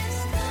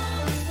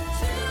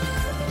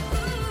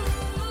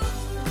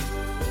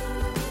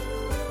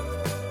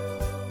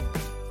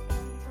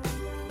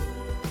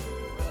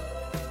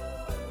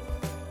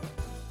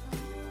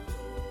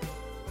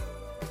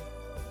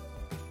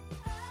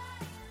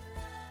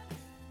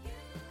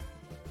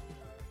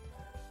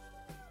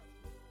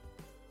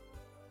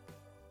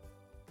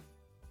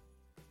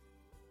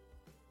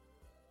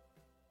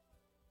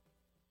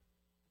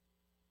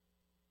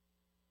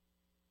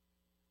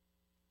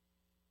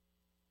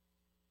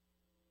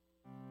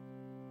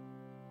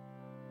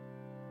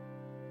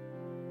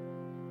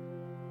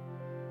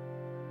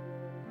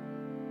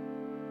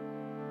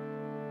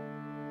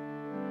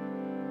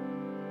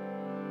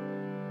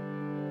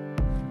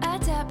 I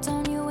tapped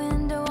on your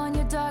window on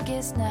your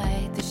darkest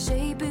night. The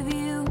shape of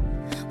you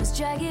was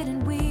jagged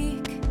and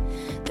weak.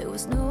 There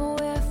was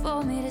nowhere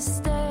for me to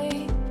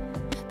stay,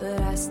 but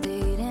I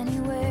stayed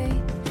anyway.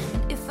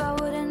 And if I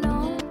would've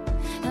known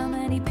how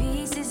many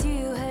pieces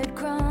you had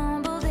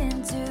crumbled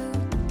into,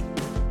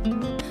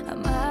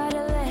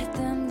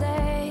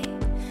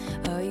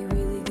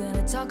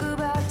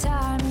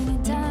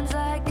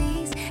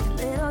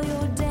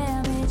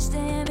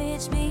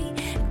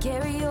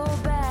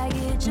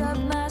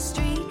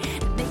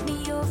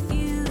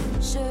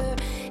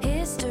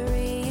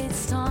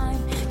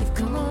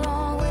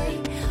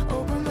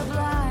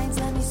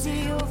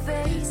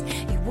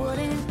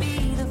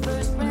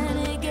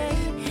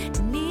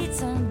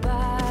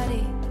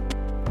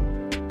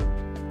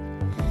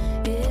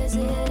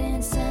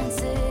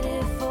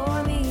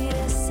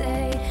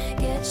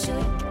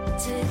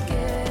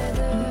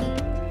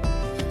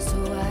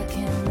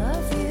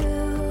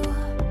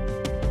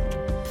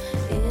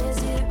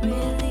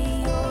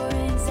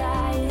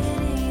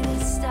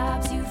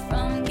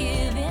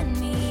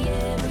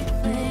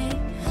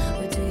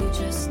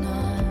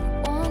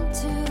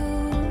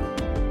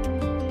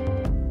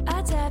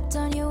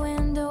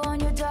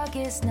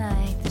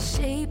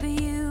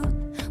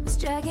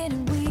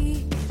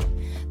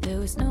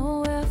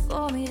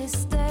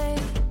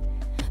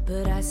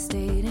 but I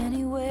stayed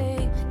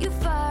anyway. You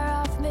fire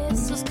off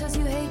missiles cause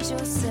you hate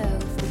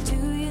yourself, but do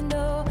you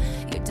know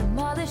you're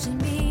demolishing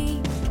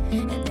me?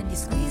 And then you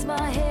squeeze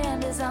my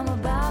hand as I'm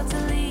about to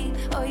leave.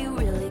 Are you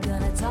really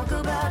gonna talk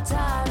about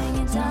timing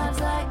in times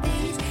like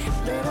these?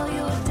 Let all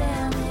your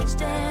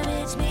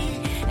damage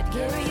me, and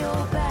carry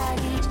your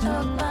baggage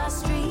up my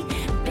street.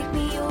 Make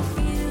me your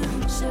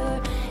future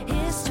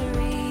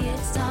history.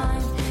 It's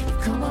time,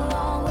 you've come a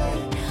long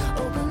way.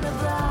 Open the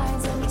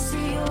blinds, let me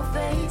see your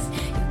face.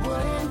 You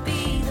wouldn't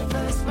be the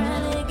first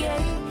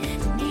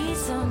renegade to need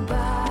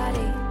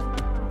somebody.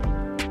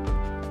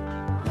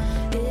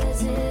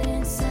 Is it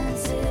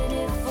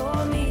insensitive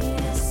for me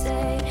to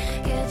say,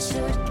 get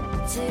your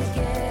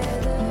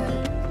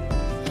together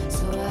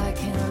so I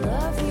can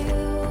love you?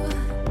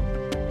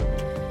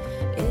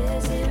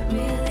 Is it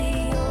really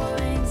your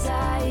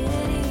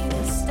anxiety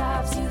that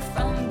stops you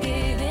from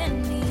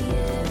giving me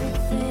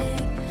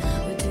everything?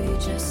 Or do you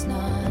just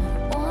not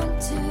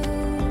want to?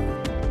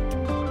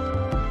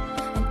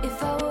 And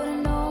if I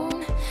would've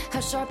known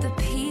how sharp the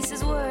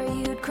pieces were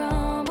you'd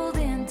crumbled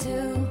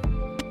into,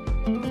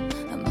 I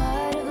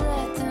might have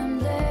let them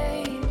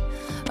lay.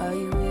 Are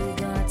you really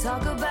gonna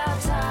talk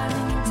about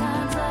timing in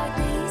times like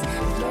these?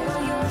 Let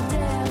all your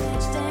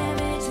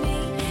damage me,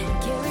 and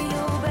carry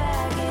your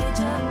baggage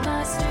up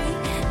my street.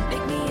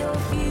 Make me your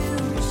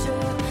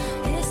future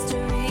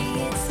history.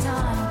 It's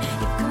time,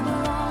 you've come a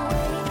long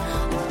way.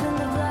 Open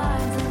the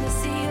blinds, let me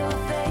see your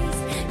face.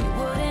 You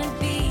wouldn't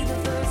be the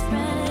first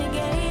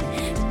renegade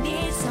to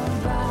need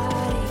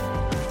somebody.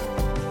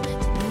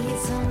 To need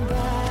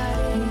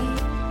somebody.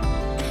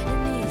 To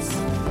need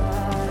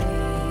somebody.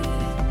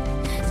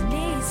 To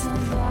need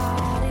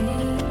somebody.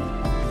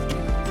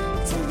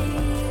 To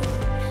need.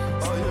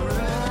 Oh, you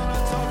really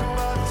wanna talk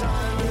about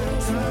time in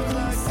times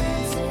like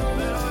these?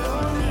 Let all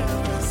your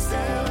demons carry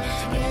your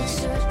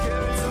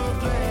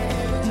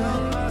baggage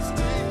up my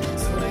street.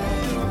 So make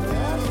me your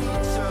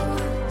future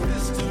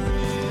history.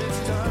 It's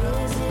time.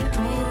 Is it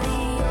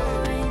really your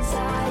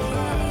anxiety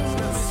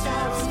that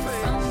stops you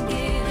from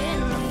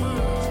giving me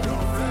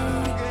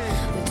everything?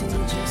 Or do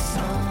you just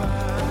not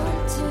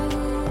want to?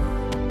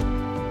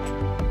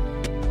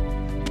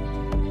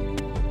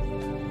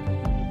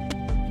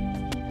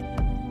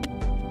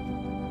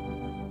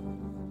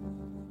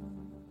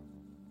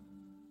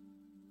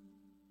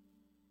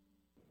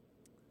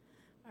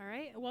 All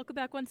right, welcome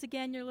back once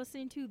again. You're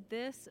listening to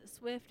This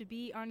Swift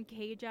Beat on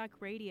KJack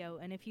Radio.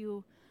 And if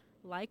you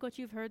like what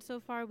you've heard so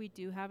far, we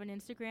do have an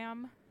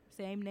Instagram,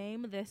 same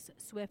name, This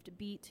Swift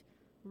Beat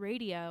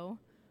Radio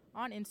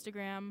on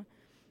Instagram.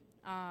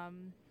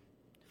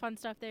 Fun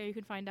stuff there. You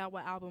can find out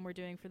what album we're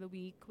doing for the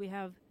week. We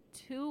have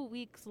 2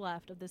 weeks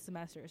left of this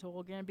semester, so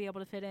we're going to be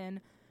able to fit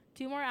in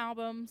 2 more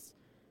albums.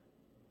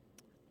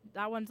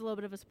 That one's a little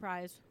bit of a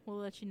surprise. We'll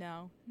let you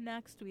know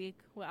next week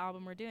what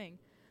album we're doing.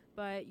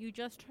 But you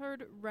just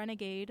heard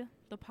Renegade,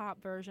 the pop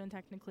version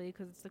technically,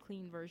 because it's the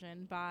clean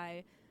version,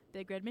 by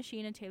Big Red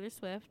Machine and Taylor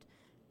Swift.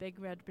 Big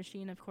Red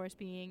Machine, of course,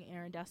 being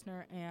Aaron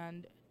Dessner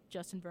and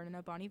Justin Vernon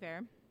of Bon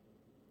Iver.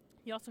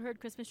 You also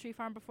heard Christmas Tree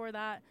Farm before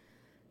that.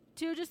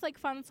 2 just like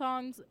fun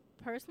songs.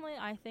 Personally,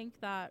 I think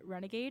that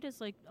Renegade is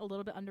like a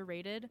little bit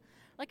underrated.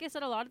 Like I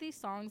said, a lot of these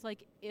songs,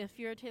 like if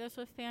you're a Taylor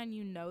Swift fan,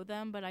 you know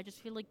them, but I just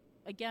feel like,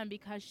 again,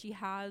 because she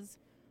has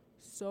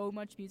so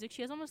much music,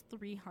 she has almost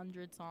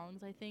 300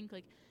 songs, I think.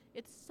 Like,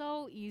 it's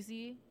so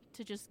easy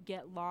to just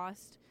get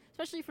lost,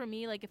 especially for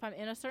me. Like, if I'm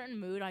in a certain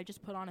mood, I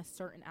just put on a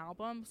certain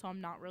album, so I'm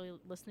not really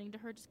listening to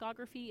her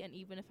discography. And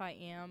even if I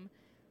am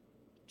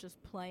just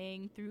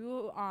playing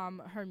through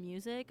her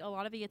music, a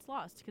lot of it gets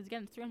lost because,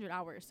 again, it's 300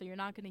 hours, so you're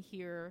not going to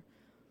hear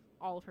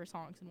all of her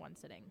songs in one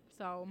sitting.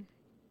 So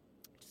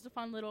just a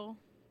fun little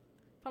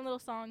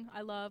song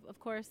I love. Of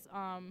course,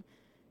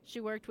 she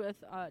worked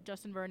with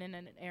Justin Vernon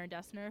and Aaron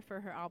Dessner for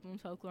her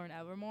albums Folklore and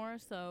Evermore,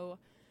 so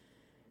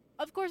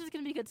of course it's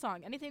going to be a good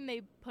song. Anything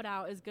they put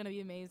out is going to be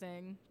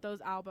amazing.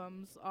 Those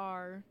albums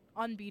are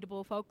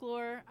unbeatable.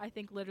 Folklore, I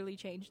think, literally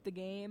changed the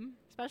game,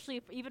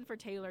 especially even for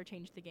Taylor,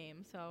 changed the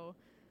game. So,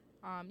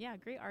 yeah,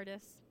 great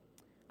artist.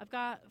 I've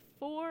got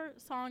 4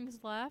 songs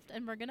left,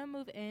 and we're going to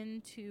move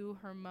into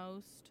her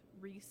most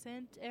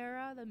recent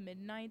era, the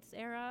Midnights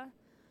era.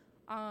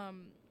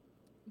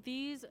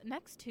 These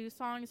next 2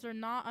 songs are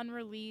not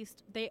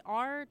unreleased. They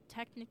are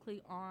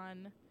technically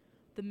on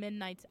the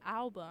Midnights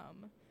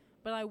album,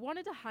 but I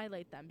wanted to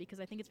highlight them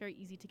because I think it's very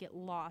easy to get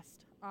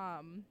lost.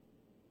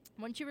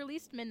 When she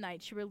released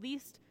Midnight, she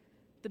released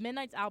the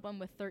Midnights album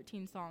with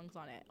 13 songs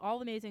on it. All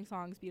amazing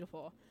songs,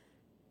 beautiful.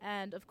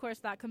 And, of course,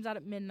 that comes out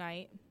at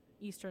midnight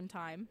Eastern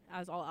time,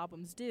 as all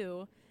albums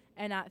do.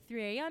 And at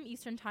 3 a.m.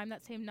 Eastern time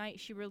that same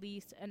night, she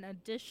released an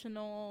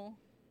additional,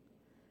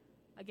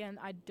 again,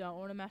 I don't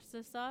want to mess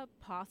this up,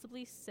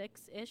 possibly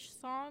 6-ish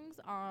songs.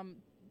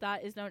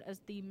 That is known as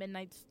the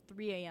Midnight's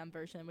 3 a.m.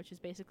 version, which is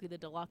basically the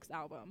deluxe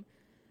album.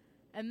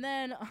 And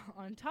then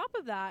on top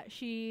of that,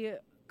 she, a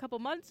couple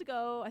months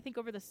ago, I think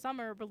over the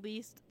summer,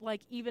 released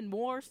like even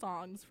more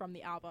songs from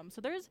the album. So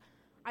there's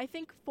I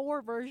think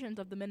 4 versions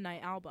of the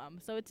Midnight album.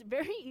 So it's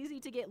very easy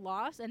to get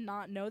lost and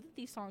not know that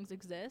these songs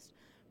exist.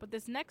 But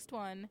this next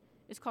one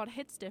is called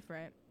Hits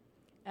Different.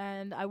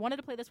 And I wanted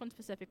to play this one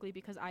specifically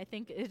because I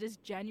think it is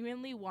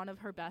genuinely one of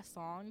her best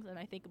songs, and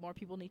I think more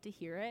people need to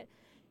hear it.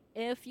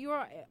 If you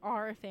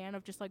are a fan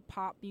of just like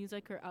pop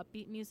music or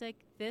upbeat music,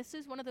 this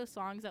is one of those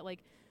songs that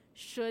like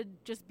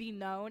should just be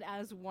known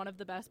as one of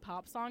the best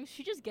pop songs.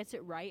 She just gets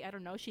it right. I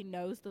don't know. She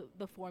knows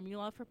the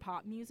formula for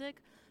pop music.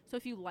 So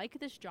if you like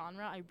this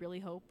genre, I really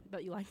hope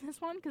that you like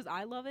this one because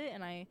I love it,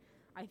 and I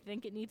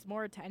think it needs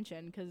more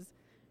attention because,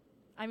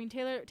 I mean,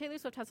 Taylor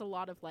Swift has a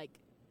lot of like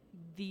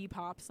the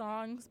pop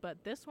songs,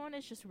 but this one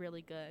is just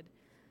really good.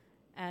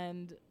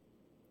 And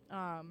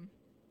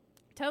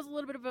tells a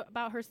little bit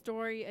about her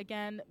story.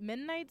 Again,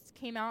 Midnights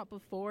came out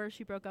before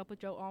she broke up with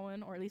Joe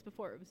Alwyn, or at least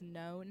before it was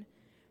known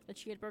that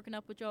she had broken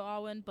up with Joe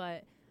Alwyn,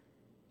 but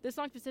this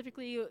song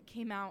specifically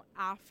came out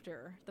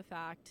after the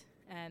fact,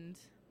 and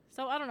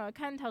so I don't know, it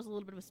kind of tells a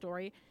little bit of a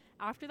story.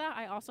 After that,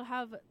 I also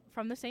have,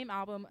 from the same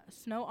album,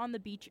 Snow on the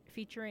Beach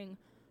featuring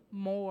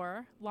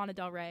More, Lana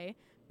Del Rey.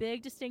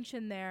 Big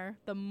distinction there.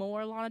 The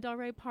More Lana Del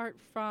Rey part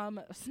from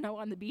Snow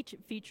on the Beach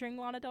featuring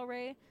Lana Del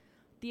Rey.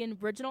 The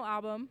original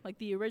album, like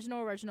the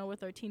original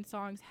with 13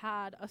 songs,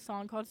 had a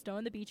song called Snow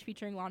on the Beach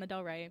featuring Lana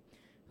Del Rey,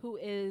 who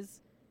is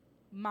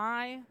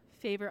my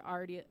favorite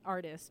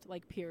artist,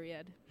 like,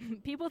 period.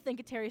 People think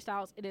it's Harry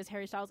Styles. It is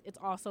Harry Styles. It's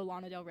also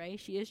Lana Del Rey.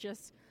 She is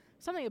just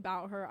something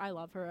about her. I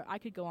love her. I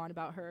could go on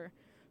about her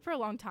for a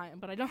long time,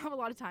 but I don't have a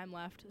lot of time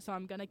left, so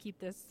I'm going to keep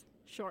this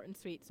short and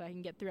sweet so I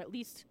can get through at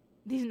least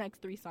these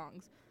next 3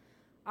 songs.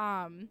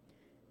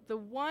 The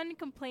one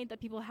complaint that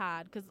people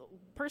had, because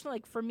personally,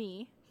 like, for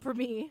me,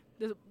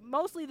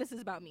 mostly this is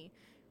about me.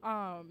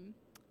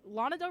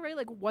 Lana Del Rey,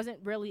 like, wasn't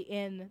really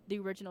in the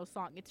original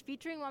song. It's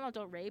featuring Lana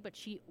Del Rey, but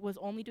she was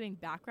only doing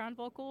background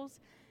vocals.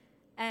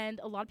 And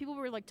a lot of people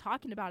were, like,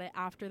 talking about it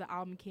after the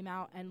album came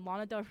out. And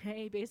Lana Del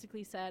Rey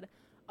basically said,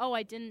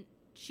 Lana Del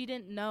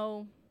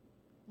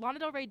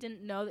Rey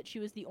didn't know that she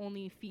was the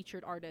only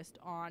featured artist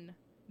on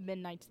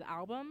Midnights, the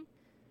album.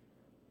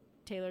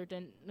 Taylor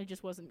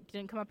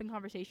didn't come up in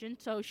conversation.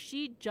 So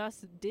she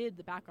just did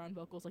the background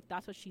vocals. Like,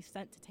 that's what she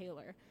sent to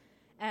Taylor.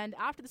 And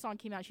after the song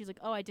came out, she's like,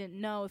 I didn't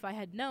know. If I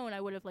had known,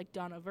 I would have, like,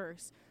 done a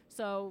verse.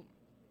 So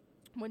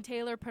when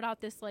Taylor put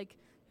out this, like,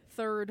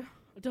 3rd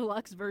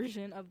deluxe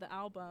version of the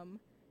album,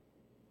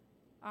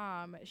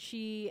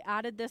 she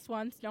added this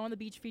one, Snow on the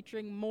Beach,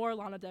 featuring More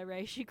Lana Del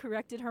Rey. She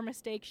corrected her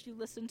mistake. She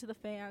listened to the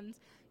fans,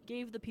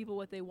 gave the people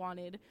what they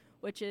wanted,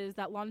 which is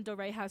that Lana Del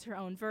Rey has her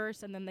own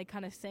verse, and then they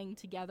kind of sang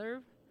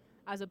together,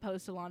 as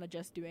opposed to Lana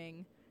just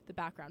doing the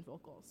background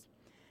vocals.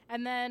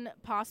 And then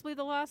possibly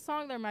the last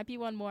song, there might be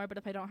one more, but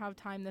if I don't have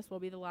time, this will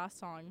be the last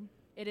song.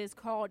 It is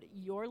called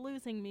You're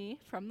Losing Me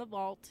from The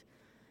Vault.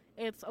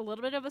 It's a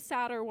little bit of a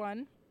sadder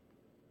one.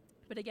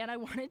 But again, I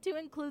wanted to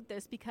include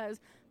this because,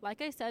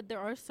 like I said, there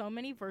are so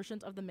many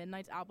versions of the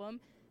Midnights album.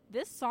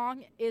 This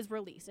song is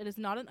released. It is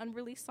not an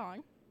unreleased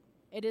song.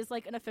 It is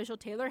like an official.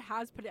 Taylor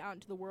has put it out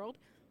into the world,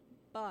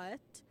 but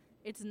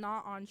it's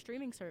not on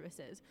streaming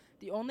services.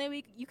 The only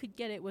way you could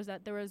get it was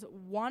that there was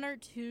 1 or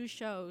 2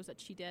 shows that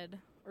she did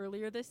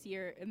earlier this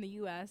year in the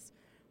U.S.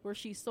 where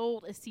she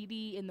sold a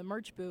CD in the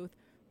merch booth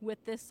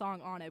with this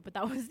song on it, but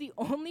that was the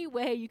only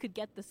way you could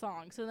get the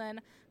song. So then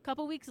a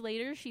couple weeks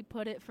later, she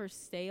put it for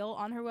sale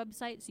on her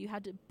website, so you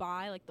had to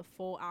buy like the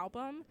full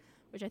album,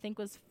 which I think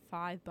was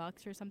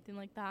 $5 or something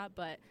like that.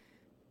 But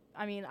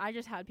I mean, I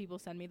just had people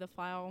send me the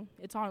file.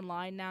 It's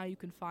online now, you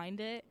can find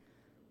it.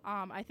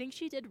 I think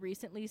she did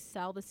recently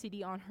sell the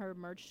CD on her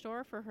merch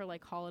store for her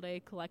like holiday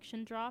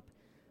collection drop,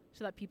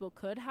 so that people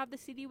could have the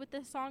CD with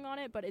this song on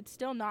it, but it's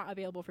still not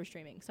available for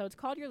streaming. So it's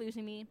called You're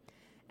Losing Me,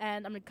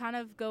 and I'm going to kind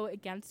of go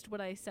against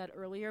what I said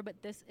earlier, but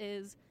this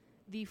is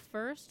the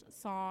first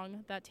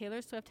song that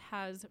Taylor Swift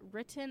has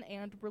written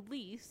and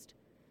released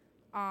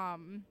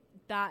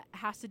that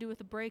has to do with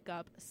a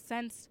breakup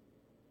since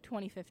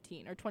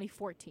 2015 or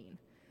 2014.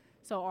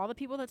 So all the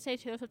people that say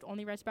Taylor Swift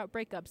only writes about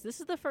breakups, this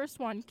is the first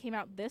one, came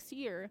out this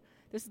year.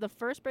 This is the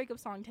first breakup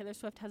song Taylor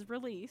Swift has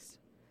released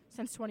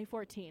since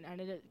 2014,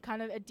 and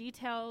it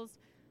details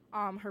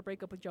her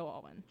breakup with Joe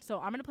Alwyn. So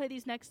I'm going to play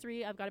these next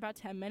 3. I've got about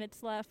 10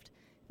 minutes left.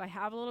 If I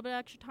have a little bit of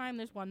extra time,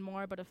 there's one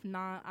more, but if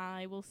not,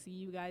 I will see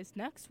you guys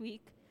next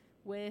week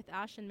with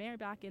Ash and Mare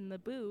back in the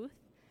booth,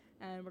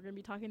 and we're going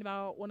to be talking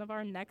about one of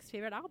our next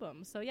favorite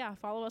albums. So yeah,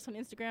 follow us on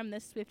Instagram,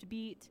 This Swift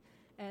Beat,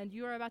 and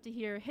you are about to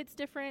hear Hits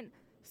Different,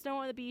 Snow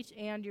on the Beach,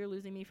 and You're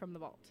Losing Me from The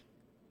Vault.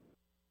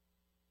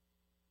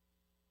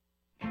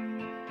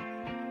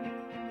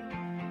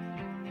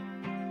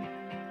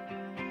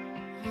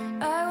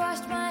 I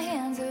washed my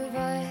hands of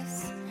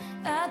ice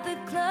at the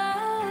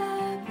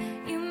club.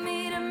 You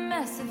made a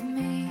mess of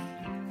me.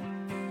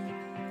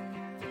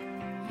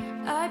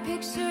 I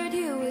pictured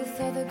you with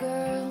other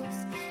girls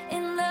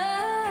in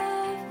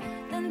love,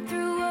 then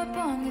threw up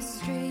on the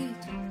street.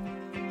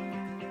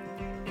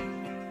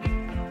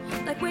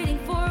 Like waiting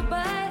for a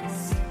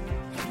bus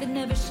that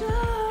never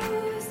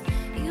shows.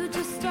 You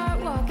just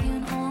start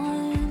walking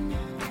on.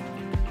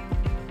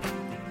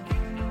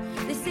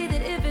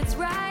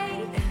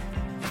 right.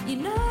 You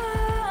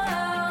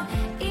know,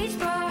 each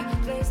bar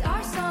plays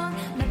our song.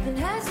 Nothing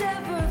has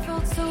ever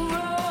felt so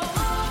wrong.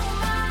 Oh,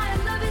 my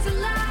love is a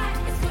lie.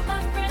 It's what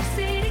my friends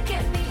say to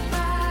get me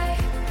by.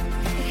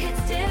 It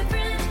hits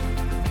different.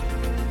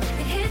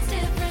 It hits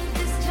different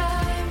this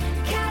time.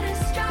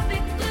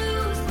 Catastrophic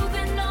blues.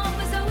 Moving on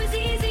was always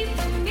easy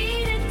for me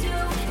to do.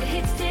 It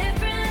hits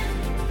different.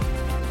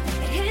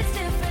 It hits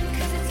different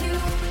 'cause it's you.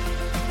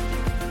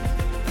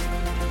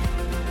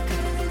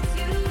 'Cause it's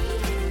you.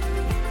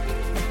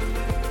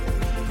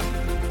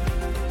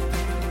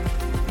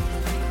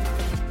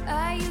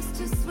 I used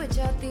to switch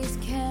out these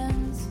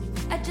cans.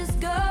 I just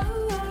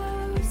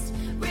ghost,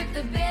 rip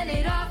the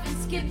band-aid off and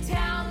skip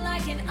town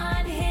like an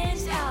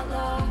unhinged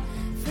outlaw.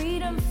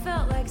 Freedom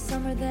felt like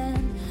summer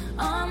then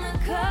on the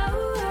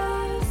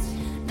coast.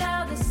 Now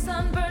the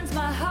sun burns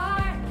my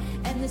heart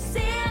and the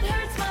sand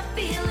hurts my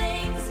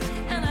feelings.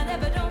 And I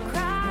never don't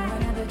cry. No, I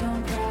never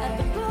don't cry at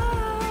the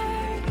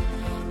bar.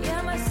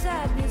 Yeah, my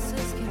sadness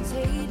is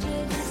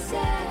contagious. My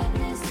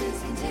sadness is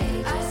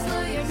contagious. I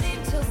slow your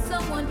name till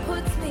someone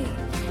puts me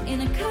in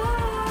a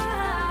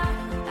car.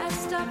 I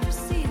stop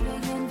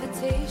receiving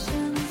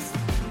invitations.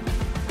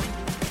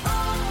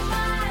 Oh,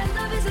 my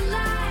love is a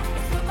lie.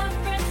 It's what my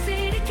friends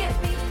say to get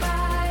me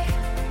by.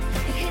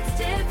 It hits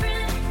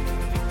different.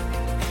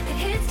 It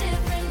hits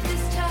different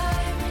this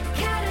time.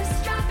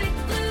 Catastrophic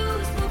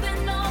blues.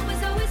 Moving on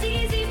was always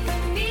easy for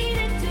me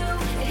to do.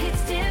 It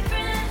hits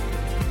different.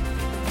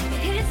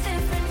 It hits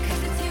different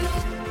 'cause it's you.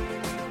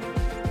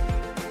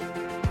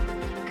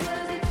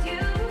 'Cause it's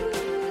you.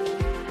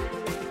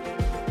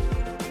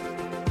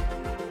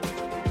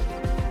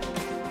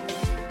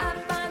 I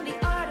find the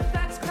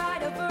artifacts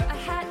cried over. I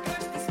had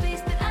cursed the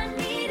space that I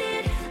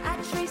needed. I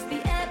trace the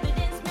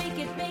evidence, make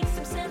it make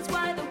some sense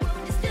why the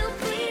wound is still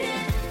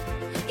bleeding.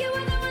 You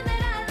were the one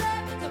that I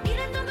loved. Don't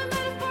need another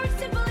metaphor, it's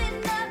simple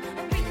enough.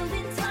 I'm wrinkled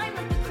in time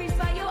like the crease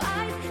by your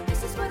eyes.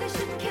 This is why they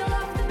shouldn't kill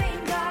off the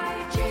main guy.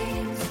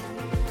 James,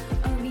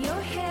 own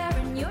your hair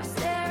and your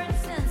stare and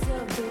sense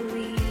of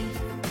belief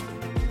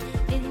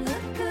in the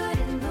good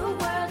in the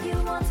world you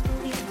once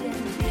believed in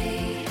me.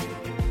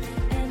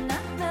 And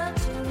I felt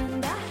you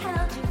and I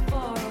held you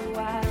for a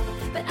while,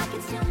 but I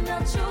can still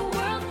melt your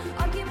world.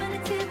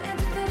 Argumentative,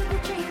 antithetical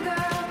dream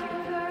girl.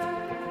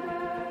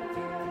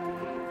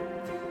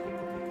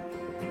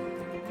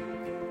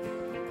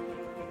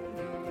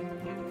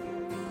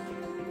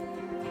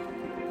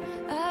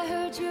 I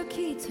heard your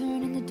key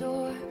turn in the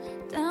door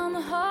down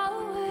the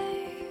hallway.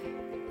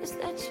 Is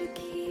that your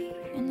key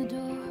in the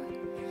door?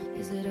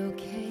 Is it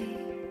okay?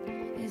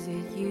 Is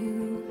it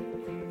you?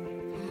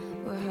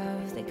 Or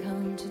have they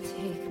come to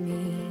take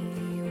me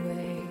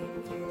away?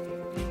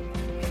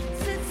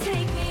 To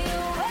take me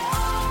away.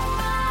 Oh,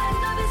 my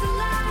love is a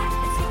lie.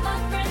 It's what my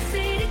friends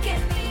say to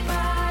get me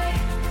by.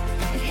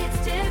 It hits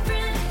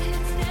different. It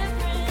hits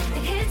different.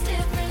 It hits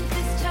different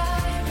this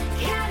time.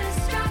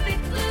 Catastrophic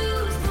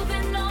blues.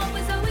 Moving on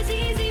was always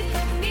easy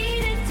for me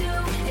to do.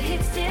 It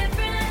hits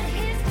different. It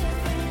hits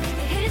different.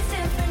 It hits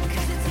different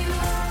 'cause it's you.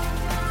 Oh,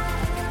 my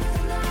love is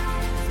a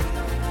lie. It's what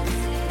my friends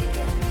say to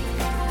get me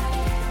by.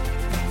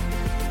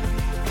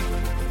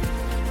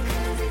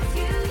 'Cause it's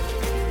you.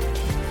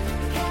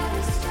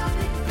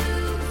 Catastrophic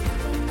blues.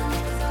 Moving on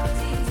was always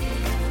easy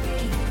for me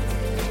to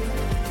do.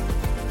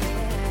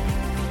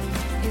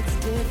 Yeah. It's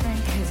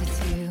different 'cause it's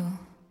you.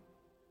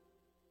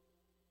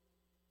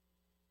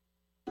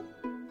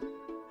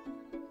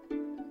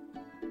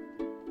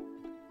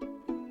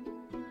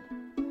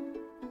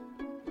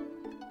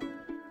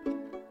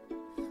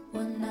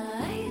 One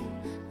night,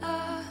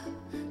 a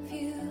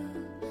few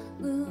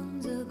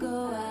moons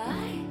ago,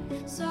 I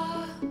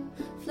saw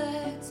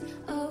flecks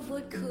of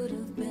what could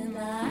have been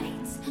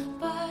lights,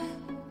 but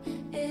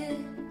it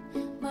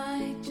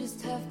might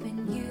just have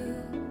been you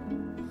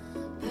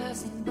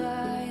passing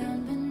by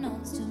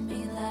unbeknownst to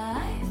me.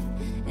 Life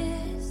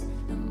is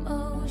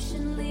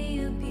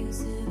emotionally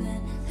abusive,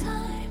 and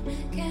time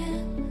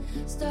can't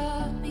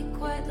stop me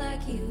quite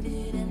like you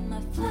did. And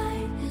my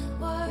flight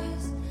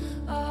was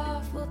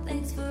awful.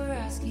 Thanks for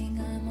asking.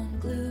 I'm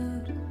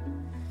unglued.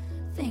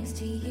 Thanks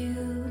to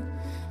you.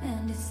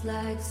 And it's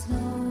like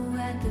snow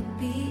at the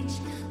beach.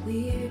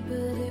 Weird,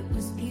 but it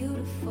was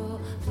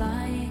beautiful.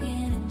 Flying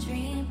in a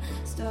dream.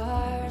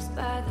 Stars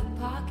by the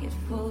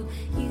pocketful.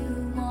 You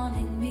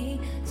wanting me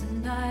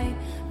tonight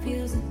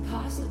feels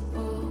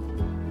impossible.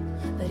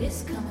 But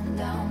it's coming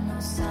down, no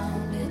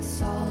sound.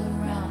 It's all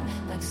around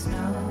like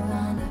snow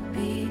on the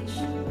beach.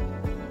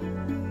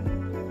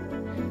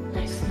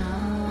 Like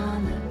snow on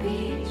the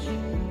beach.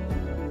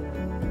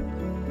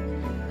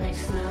 Like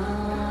snow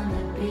on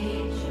the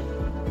beach.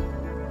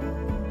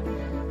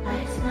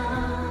 Like snow.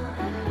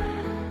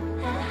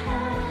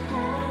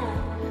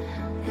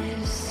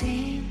 This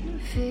scene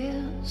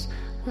feels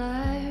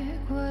like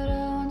what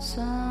I once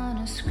on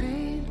a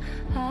screen.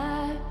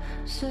 I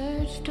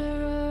searched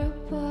aurora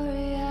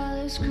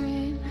borealis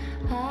green.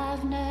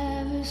 I've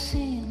never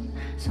seen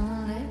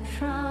someone lit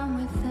from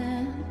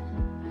within,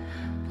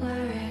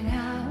 blurring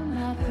out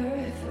my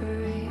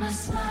periphery. My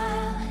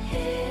smile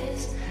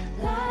is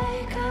like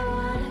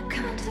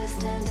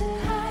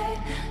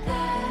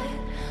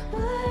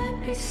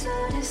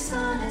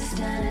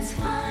and it's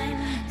fine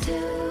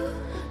to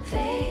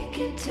fake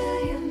it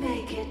till you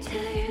make it,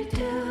 till you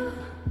do,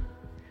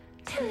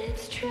 till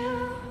it's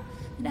true.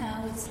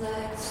 Now it's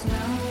like snow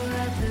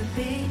at the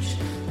beach,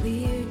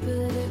 weird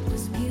but it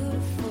was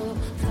beautiful.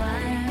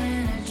 Flying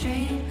in a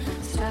dream,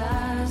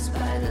 stars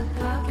by the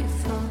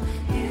pocketful.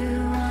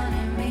 You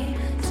wanted me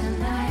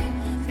tonight,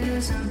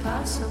 feels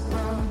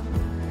impossible.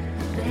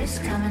 But it's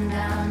coming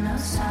down, no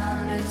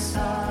sound, it's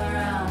all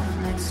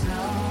around like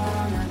snow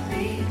on the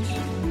beach.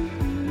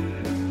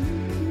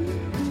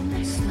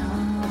 Like snow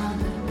on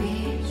the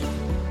beach.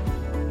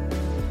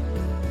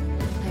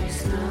 Like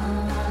snow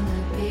on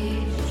the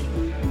beach.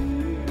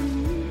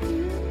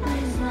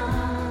 Like snow.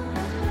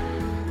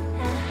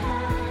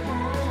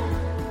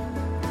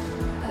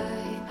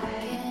 I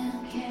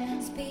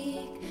can't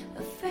speak,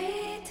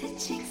 afraid to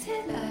jinx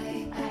it.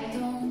 I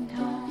don't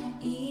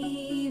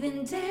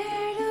even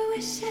dare to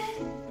wish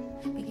it.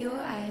 But your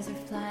eyes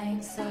are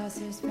flying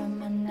saucers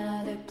from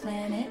another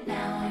planet.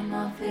 Now I'm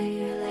all for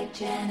you like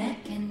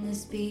Janet. Can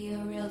this be a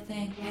real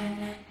thing?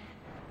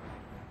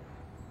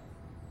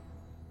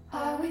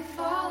 Are we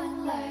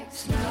falling like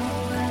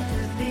snow at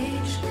the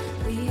beach?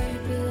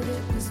 Weird but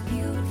it was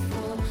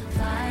beautiful.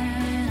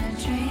 Flying in a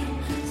dream,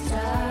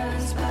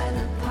 stars by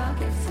the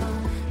pocketful.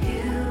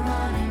 You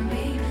wanted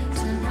me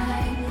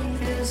tonight,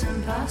 feels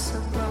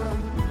impossible.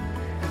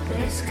 But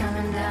it's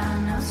coming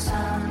down, no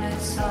sound,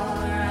 it's all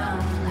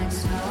around like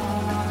snow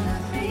on the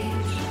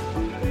beach.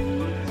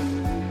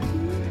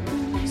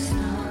 Like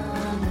snow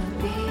on the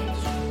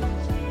beach.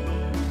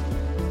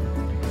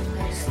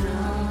 Like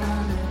snow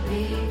on the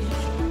beach.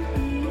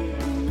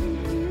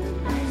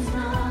 Like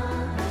snow,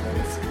 but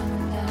it's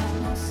coming down,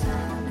 no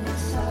sound,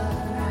 it's all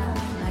around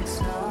like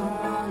snow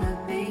on the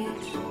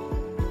beach.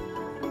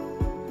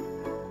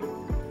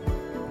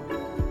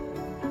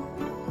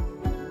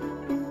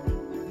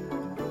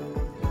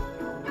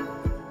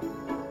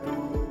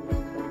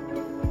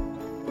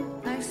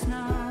 Like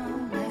snow.